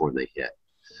conscious before they hit.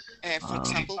 For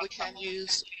example, we can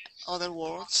use other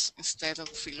words instead of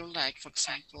filler, like, for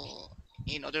example,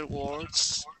 in other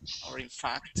words, or in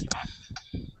fact,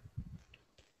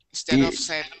 instead of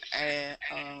said.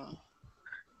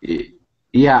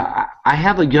 Yeah, I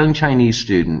have a young Chinese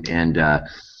student, and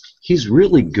he's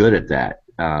really good at that.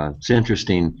 It's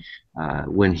interesting.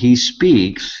 When he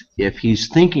speaks, if he's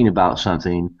thinking about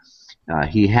something,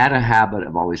 he had a habit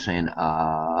of always saying,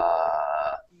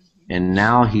 and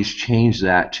now he's changed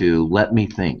that to let me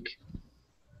think.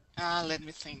 Let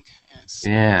me think, yes.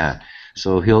 Yeah.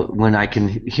 So when I can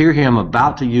hear him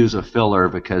about to use a filler,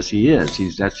 because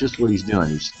that's just what he's doing.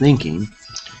 He's thinking.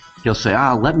 He'll say,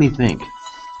 let me think.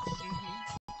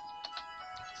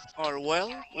 Or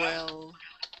well,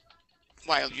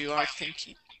 while you are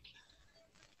thinking.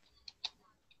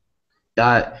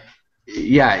 Yeah.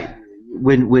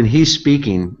 When he's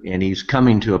speaking and he's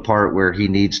coming to a part where he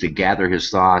needs to gather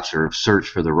his thoughts or search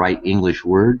for the right English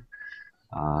word,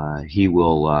 he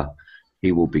will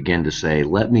begin to say,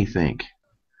 let me think.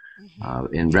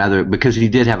 And rather, because he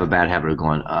did have a bad habit of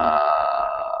going,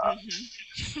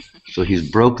 so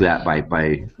he's broke that by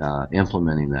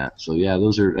implementing that. So yeah,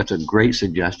 that's a great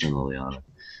suggestion, Liliana.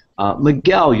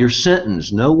 Miguel, your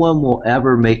sentence, no one will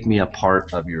ever make me a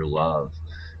part of your love.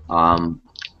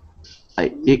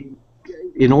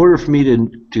 In order for me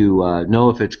to know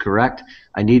if it's correct,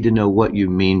 I need to know what you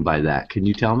mean by that. Can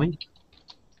you tell me?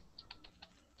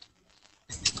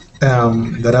 I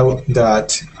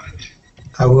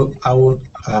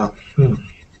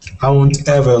won't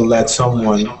ever let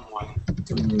someone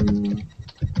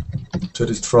to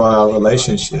destroy our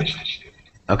relationship.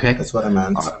 Okay. That's what I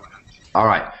meant. All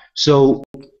right. So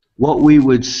what we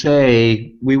would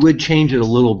say, we would change it a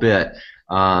little bit.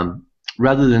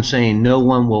 Rather than saying no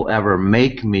one will ever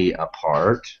make me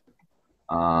apart,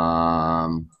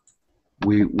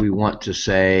 we want to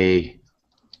say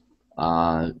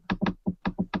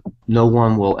no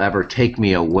one will ever take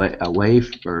me away,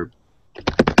 or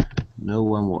no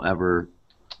one will ever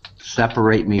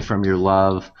separate me from your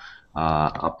love.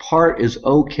 Apart is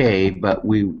okay, but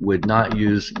we would not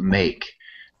use make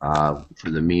for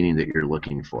the meaning that you're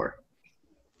looking for.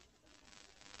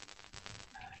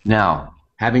 Now,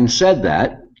 having said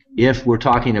that, if we're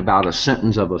talking about a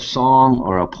sentence of a song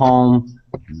or a poem,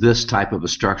 this type of a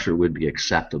structure would be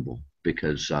acceptable,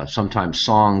 because sometimes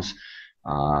songs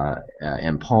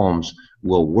and poems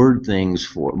will word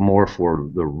things more for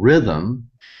the rhythm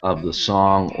of the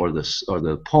song or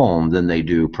the poem than they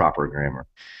do proper grammar.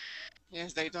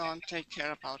 Yes, they don't take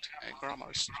care about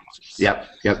grammar structures.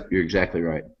 Yep, you're exactly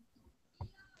right.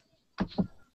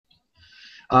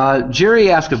 Jerry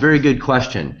asked a very good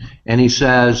question, and he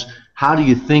says, how do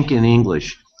you think in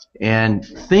English? And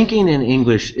thinking in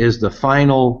English is the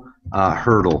final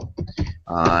hurdle,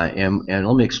 and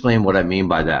let me explain what I mean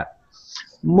by that.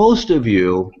 Most of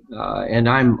you, and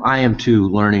I am too,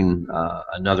 learning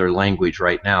another language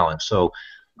right now, and so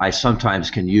I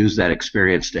sometimes can use that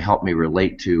experience to help me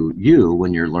relate to you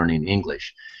when you're learning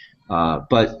English.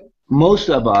 But most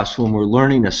of us, when we're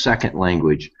learning a second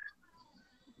language,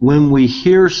 when we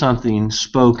hear something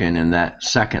spoken in that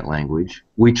second language,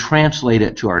 we translate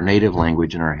it to our native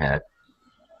language in our head,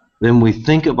 Then we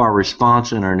think of our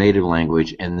response in our native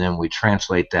language, and then we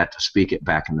translate that to speak it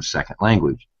back in the second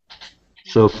language.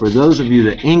 So for those of you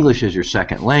that English is your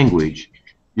second language,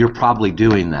 you're probably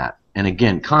doing that. And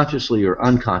again, consciously or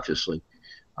unconsciously.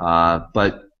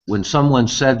 But when someone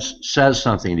says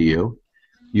something to you,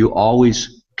 you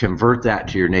always convert that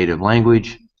to your native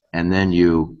language, and then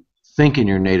you think in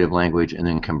your native language and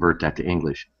then convert that to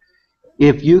English.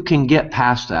 If you can get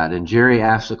past that, and Jerry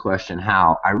asked the question,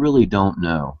 how? I really don't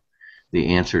know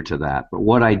the answer to that. But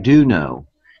what I do know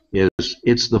is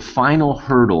it's the final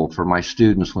hurdle for my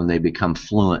students when they become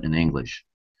fluent in English.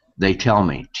 They tell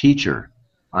me, teacher,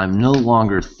 I'm no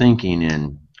longer thinking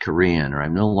in Korean, or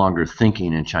I'm no longer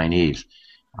thinking in Chinese.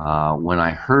 When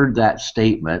I heard that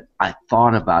statement, I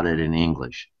thought about it in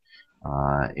English.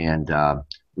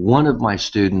 One of my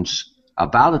students,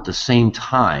 about at the same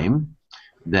time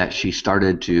that she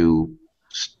started to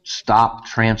stop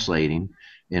translating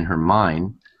in her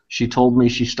mind, she told me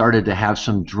she started to have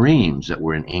some dreams that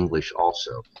were in English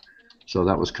also. So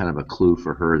that was kind of a clue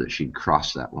for her that she'd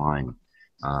crossed that line.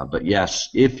 But yes,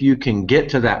 if you can get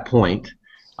to that point,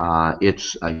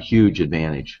 it's a huge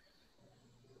advantage.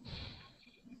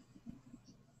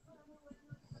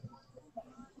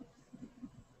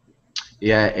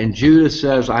 Yeah, and Judith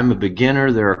says, I'm a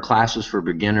beginner. There are classes for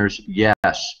beginners. Yes.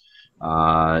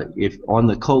 If on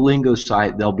the Colingo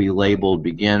site, they'll be labeled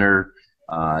beginner,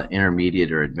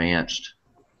 intermediate, or advanced.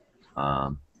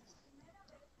 And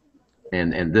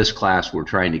this class, we're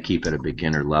trying to keep at a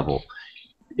beginner level.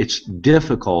 It's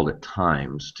difficult at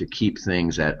times to keep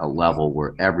things at a level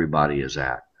where everybody is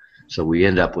at. So we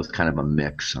end up with kind of a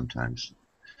mix sometimes.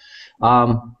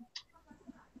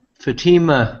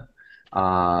 Fatima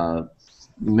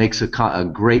makes a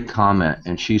great comment,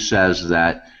 and she says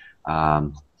that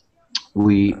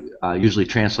we usually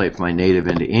translate from my native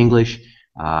into English,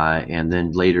 and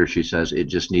then later she says it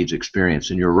just needs experience.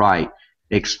 And you're right,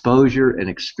 exposure and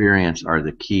experience are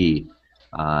the key,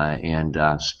 and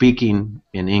speaking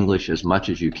in English as much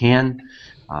as you can.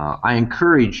 I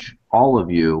encourage all of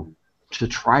you to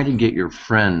try to get your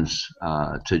friends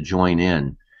to join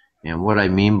in, and what I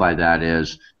mean by that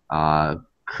is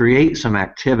create some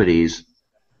activities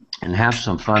and have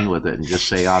some fun with it, and just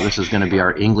say, oh, this is going to be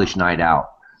our English night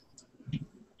out.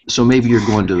 So maybe you're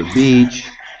going to the beach,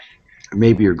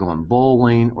 maybe you're going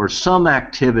bowling, or some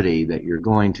activity that you're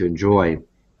going to enjoy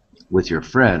with your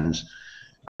friends.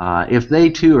 If they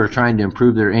too are trying to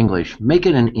improve their English, make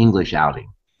it an English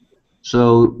outing.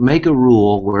 So make a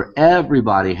rule where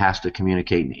everybody has to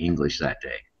communicate in English that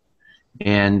day.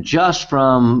 And just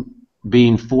from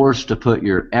being forced to put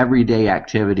your everyday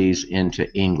activities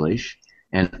into English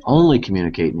and only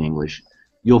communicate in English,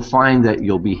 you'll find that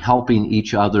you'll be helping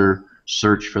each other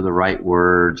search for the right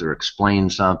words or explain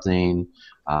something,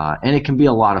 and it can be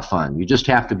a lot of fun. You just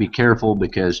have to be careful,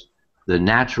 because the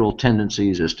natural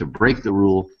tendencies is to break the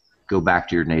rule, go back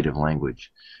to your native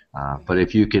language. But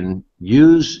if you can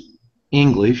use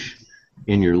English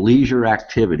in your leisure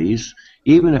activities,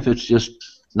 even if it's just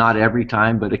not every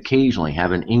time, but occasionally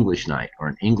have an English night or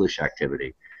an English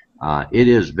activity, it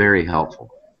is very helpful.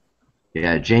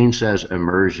 Yeah, Jane says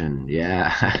immersion.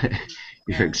 Yeah,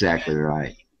 you're exactly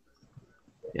right.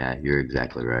 Yeah, you're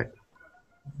exactly right.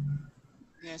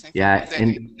 Yes, I Yeah,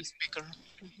 think and speaker.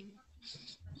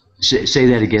 say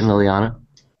that again, Liliana.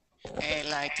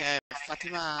 Like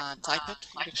Fatima typed it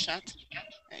in the chat.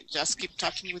 Just keep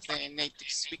talking with the native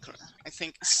speaker. I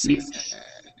think it's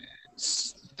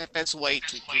the best way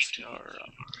to improve your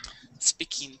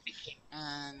speaking,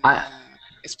 and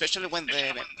especially when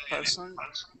the person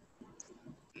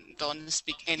don't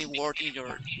speak any word in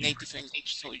your native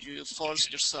English, so you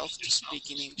force yourself to speak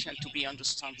in English and to be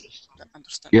understandable.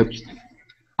 Yep,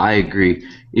 I agree.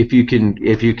 If you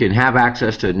can have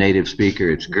access to a native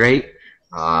speaker, it's great.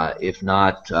 If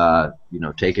not, you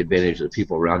know, take advantage of the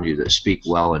people around you that speak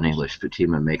well in English.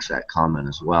 Fatima makes that comment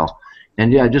as well.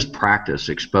 And yeah, just practice,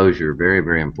 exposure, very,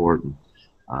 very important.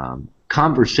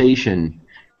 Conversation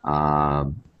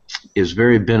is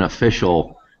very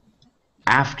beneficial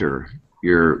after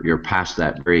you're past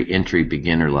that very entry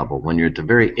beginner level. When you're at the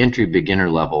very entry beginner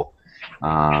level,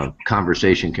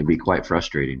 conversation can be quite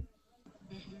frustrating.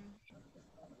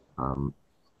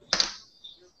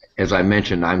 As I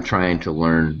mentioned, I'm trying to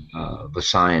learn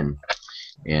Visayan,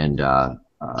 and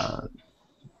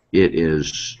it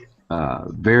is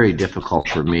very difficult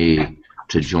for me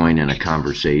to join in a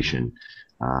conversation,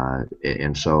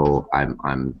 and so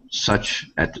I'm such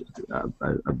at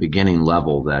a beginning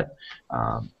level that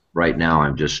right now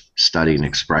I'm just studying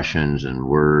expressions and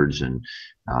words and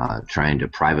trying to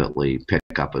privately pick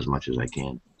up as much as I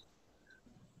can.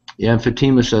 Yeah, and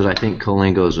Fatima says, I think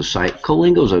Colingo is a site.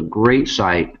 Colingo is a great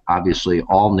site, obviously,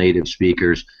 all native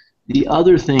speakers. The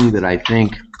other thing that I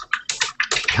think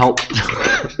helps,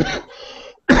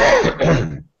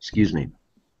 excuse me,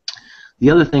 the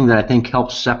other thing that I think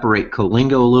helps separate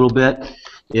Colingo a little bit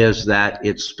is that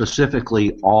it's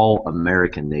specifically all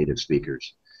American native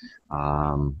speakers.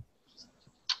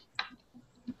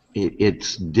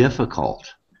 It's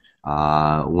difficult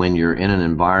when you're in an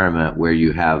environment where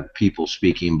you have people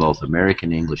speaking both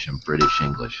American English and British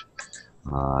English.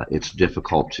 It's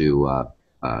difficult to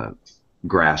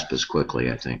grasp as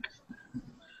quickly, I think.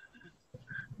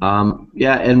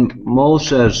 Yeah, and Mo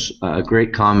says a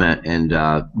great comment, and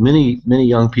many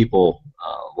young people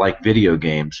like video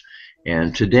games,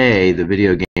 and today the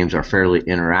video games are fairly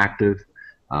interactive,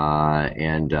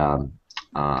 and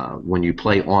when you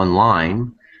play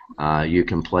online, you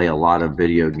can play a lot of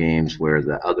video games where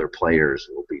the other players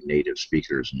will be native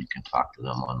speakers, and you can talk to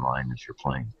them online as you're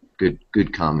playing.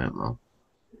 Good comment, Mo.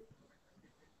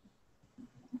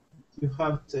 You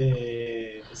have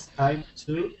Skype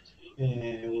too,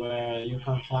 where you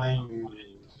can find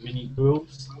many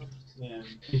groups and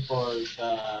people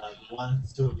that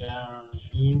want to learn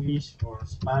English or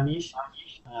Spanish,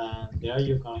 and there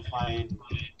you can find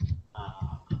a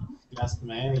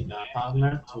classmate, a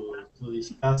partner to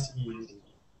discuss in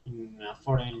a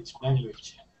foreign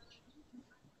language.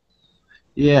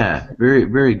 Yeah,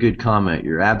 very good comment.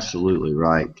 You're absolutely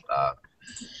right,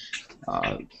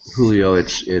 Julio.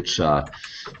 It's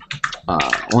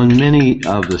on many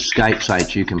of the Skype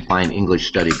sites you can find English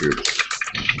study groups.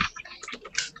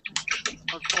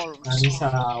 And it's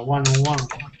a one-on-one.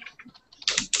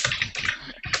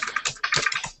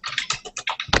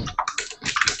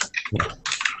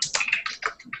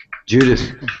 Judith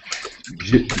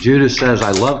says,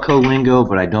 I love Colingo,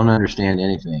 but I don't understand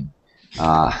anything.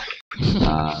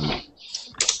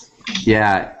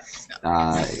 Yeah,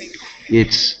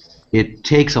 it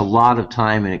takes a lot of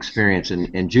time and experience,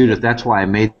 and Judith, that's why I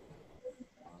made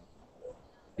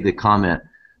the comment.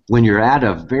 When you're at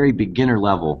a very beginner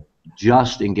level,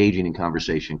 just engaging in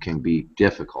conversation can be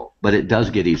difficult, but it does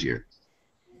get easier.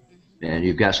 And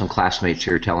you've got some classmates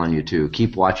here telling you to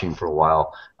keep watching for a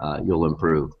while, you'll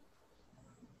improve.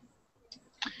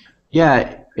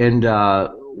 Yeah, and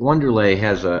Wonderlay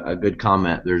has a good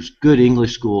comment. There's good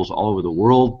English schools all over the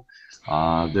world.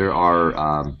 There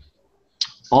are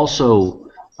also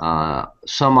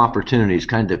some opportunities,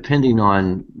 kind of depending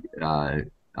on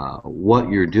what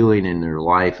you're doing in your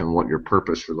life and what your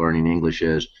purpose for learning English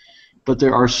is. But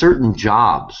there are certain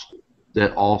jobs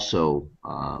that also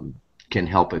can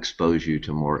help expose you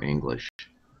to more English.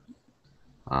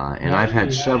 And I've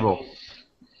had several.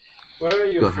 Where are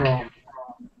you from?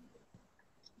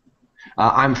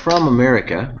 I'm from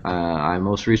America. I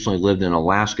most recently lived in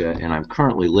Alaska, and I'm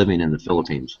currently living in the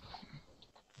Philippines.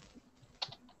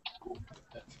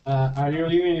 Are you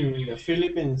living in the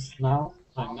Philippines now?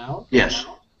 Right now? Yes.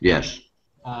 Yes.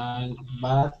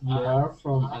 But you are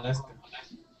from Alaska.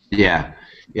 Yeah.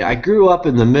 Yeah. I grew up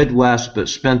in the Midwest, but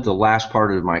spent the last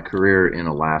part of my career in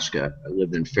Alaska. I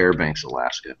lived in Fairbanks,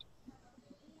 Alaska.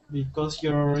 Because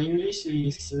your English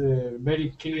is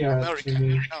very clear to me.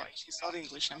 No, he's not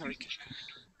English, American.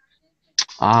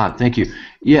 Ah, thank you.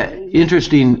 Yeah,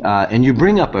 interesting. And you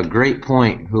bring up a great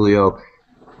point, Julio.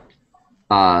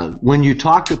 When you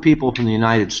talk to people from the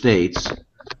United States,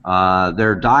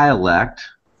 their dialect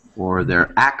or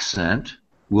their accent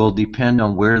will depend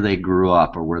on where they grew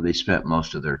up or where they spent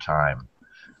most of their time.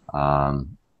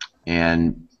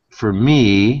 And for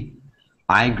me,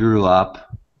 I grew up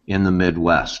in the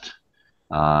Midwest,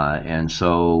 and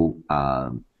so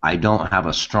I don't have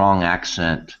a strong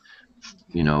accent,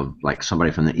 you know, like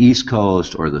somebody from the East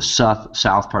Coast or the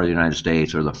south part of the United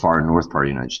States or the far north part of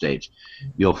the United States.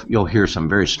 You'll hear some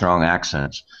very strong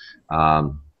accents.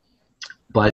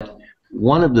 But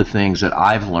one of the things that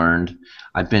I've learned,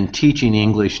 I've been teaching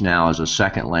English now as a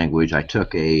second language. I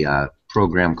took a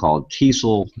program called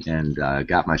TESOL and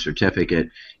got my certificate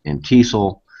in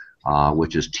TESOL,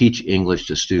 which is Teach English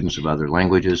to Students of Other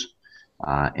Languages.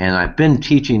 And I've been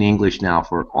teaching English now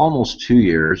for almost 2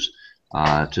 years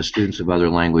to students of other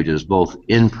languages, both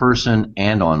in person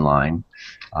and online.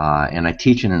 And I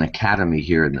teach in an academy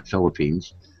here in the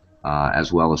Philippines,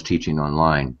 as well as teaching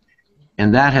online.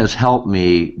 And that has helped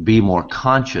me be more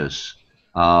conscious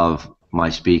of my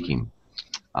speaking.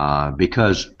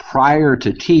 Because prior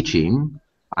to teaching,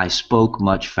 I spoke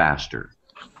much faster.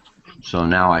 So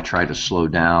now I try to slow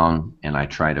down and I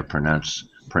try to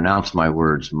pronounce my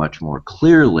words much more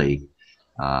clearly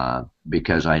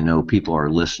because I know people are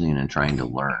listening and trying to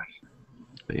learn.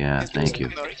 But yeah, thank you.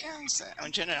 Americans,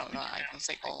 in general, no, I don't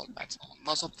say all, but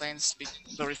most of them speak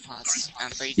very fast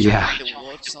and they Yeah. join the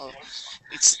word, so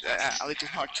it's a little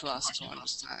hard to us to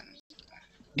understand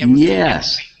everything.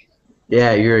 Yes.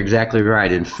 Yeah, you're exactly right.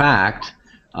 In fact,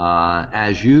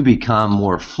 as you become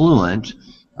more fluent,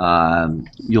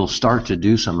 you'll start to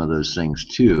do some of those things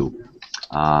too.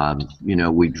 You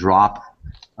know, we drop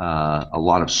a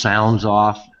lot of sounds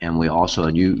off, and we also,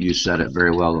 and you said it very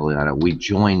well, Liliana, we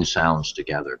join sounds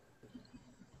together.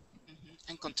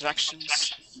 And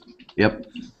contractions. Yep.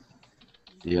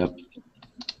 Yep.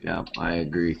 Yep. I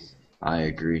agree. I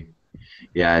agree.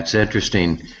 Yeah, it's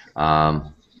interesting.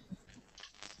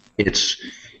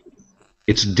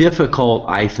 It's difficult,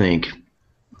 I think,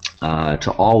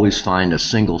 to always find a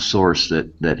single source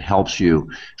that helps you.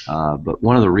 But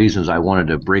one of the reasons I wanted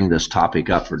to bring this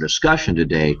topic up for discussion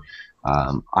today,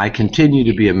 I continue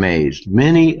to be amazed.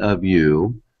 Many of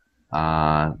you,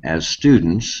 as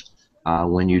students,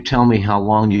 when you tell me how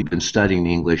long you've been studying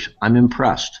English, I'm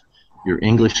impressed. Your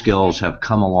English skills have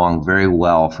come along very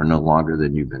well for no longer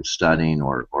than you've been studying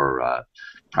or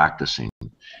practicing.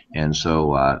 And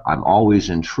so I'm always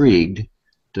intrigued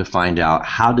to find out,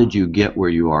 how did you get where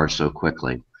you are so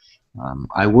quickly?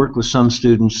 I work with some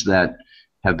students that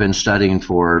have been studying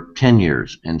for 10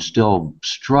 years and still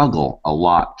struggle a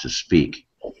lot to speak.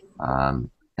 And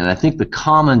I think the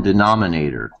common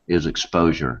denominator is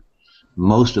exposure.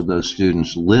 Most of those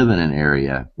students live in an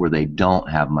area where they don't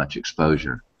have much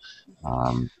exposure.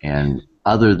 And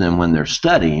other than when they're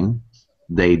studying,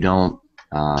 they don't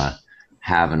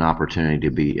have an opportunity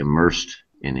to be immersed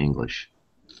in English.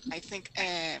 I think,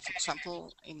 for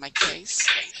example, in my case,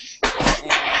 I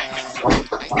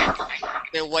think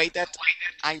the way that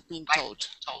I've been taught,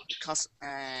 because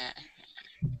at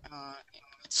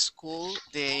school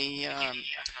they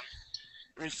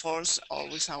reinforce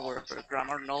always our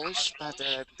grammar knowledge, but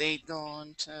they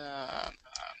don't.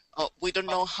 We don't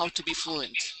know how to be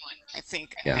fluent. I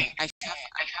think I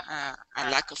have a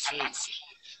lack of fluency.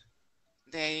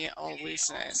 They always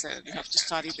say you have to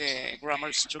study the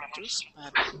grammar structures,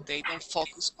 but they don't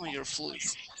focus on your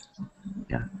fluency.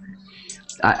 Yeah,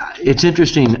 it's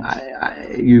interesting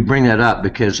you bring that up,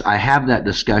 because I have that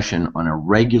discussion on a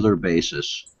regular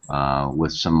basis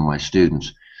with some of my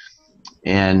students,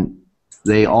 and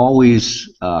they always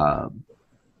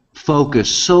focus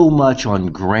so much on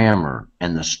grammar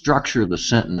and the structure of the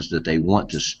sentence that they want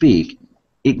to speak,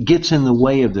 it gets in the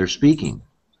way of their speaking.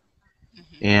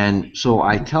 And so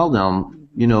I tell them,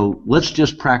 you know, let's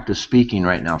just practice speaking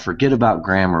right now. Forget about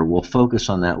grammar. We'll focus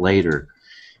on that later.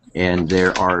 And they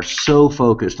are so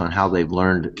focused on how they've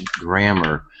learned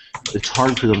grammar, it's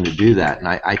hard for them to do that. And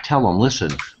I tell them,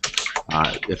 listen,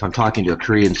 if I'm talking to a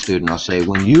Korean student, I'll say,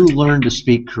 when you learned to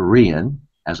speak Korean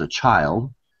as a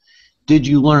child, did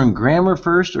you learn grammar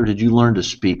first or did you learn to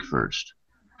speak first?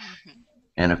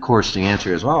 And of course the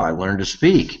answer is, well, I learned to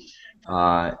speak.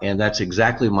 And that's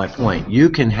exactly my point. You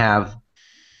can have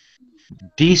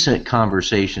decent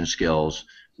conversation skills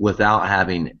without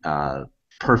having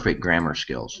perfect grammar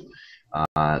skills.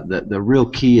 The real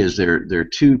key is they're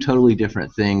two totally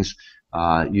different things.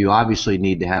 You obviously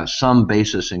need to have some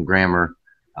basis in grammar,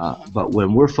 but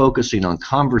when we're focusing on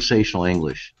conversational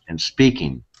English and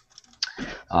speaking,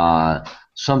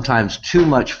 sometimes too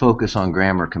much focus on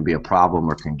grammar can be a problem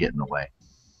or can get in the way.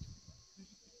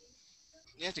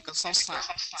 Yeah, because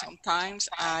sometimes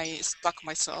I stuck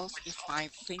myself if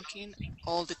I'm thinking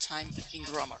all the time in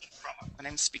grammar when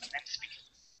I'm speaking.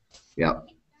 Yeah.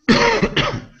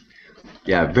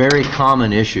 Yeah, very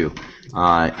common issue.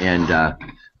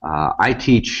 I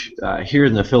teach here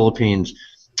in the Philippines.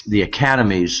 The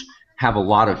academies have a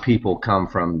lot of people come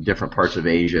from different parts of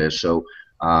Asia. So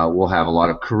we'll have a lot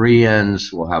of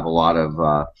Koreans, we'll have a lot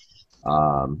of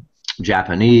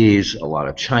Japanese, a lot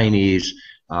of Chinese,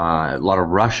 a lot of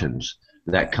Russians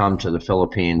that come to the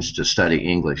Philippines to study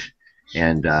English.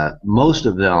 And most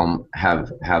of them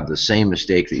have the same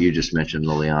mistake that you just mentioned,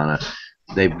 Liliana.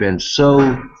 They've been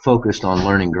so focused on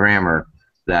learning grammar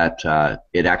that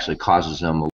it actually causes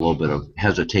them a little bit of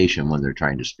hesitation when they're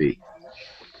trying to speak.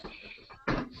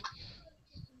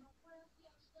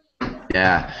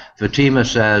 Yeah, Fatima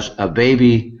says a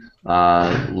baby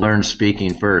learns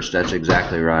speaking first. That's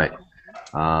exactly right.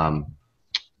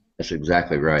 That's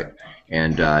exactly right.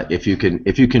 And if you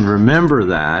can remember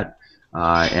that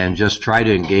and just try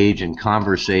to engage in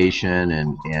conversation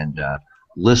and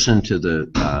listen to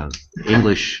the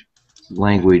English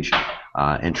language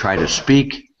and try to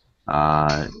speak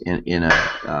in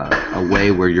a way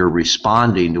where you're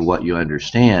responding to what you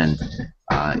understand,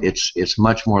 it's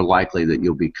much more likely that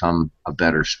you'll become a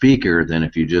better speaker than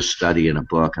if you just study in a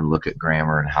book and look at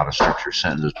grammar and how to structure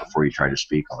sentences before you try to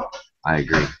speak them. I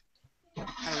agree.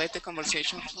 And let the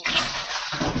conversation flow.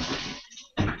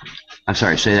 I'm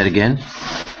sorry, say that again?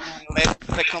 And let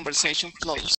the conversation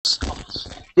flow.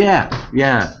 Yeah,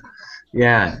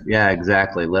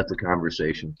 exactly. Let the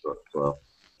conversation flow.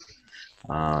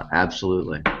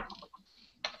 Absolutely.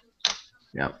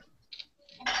 Yep.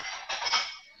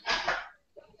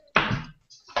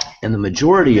 And the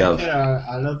majority of... There are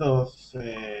a lot of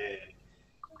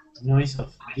noise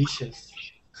of dishes.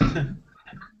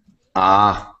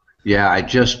 Yeah, I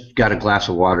just got a glass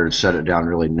of water and set it down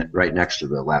right next to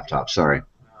the laptop. Sorry.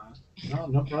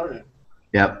 No problem.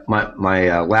 Yep,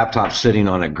 my laptop's sitting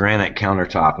on a granite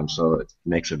countertop, and so it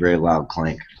makes a very loud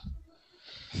clank.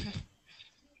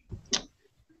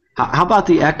 How about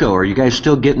the echo? Are you guys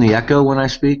still getting the echo when I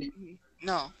speak?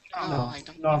 No, I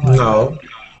don't. No.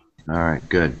 All right,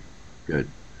 good.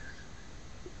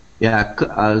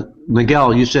 Yeah,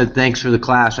 Miguel, you said thanks for the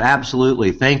class.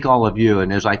 Absolutely, thank all of you.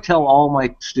 And as I tell all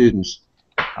my students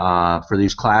for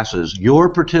these classes, your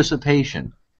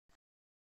participation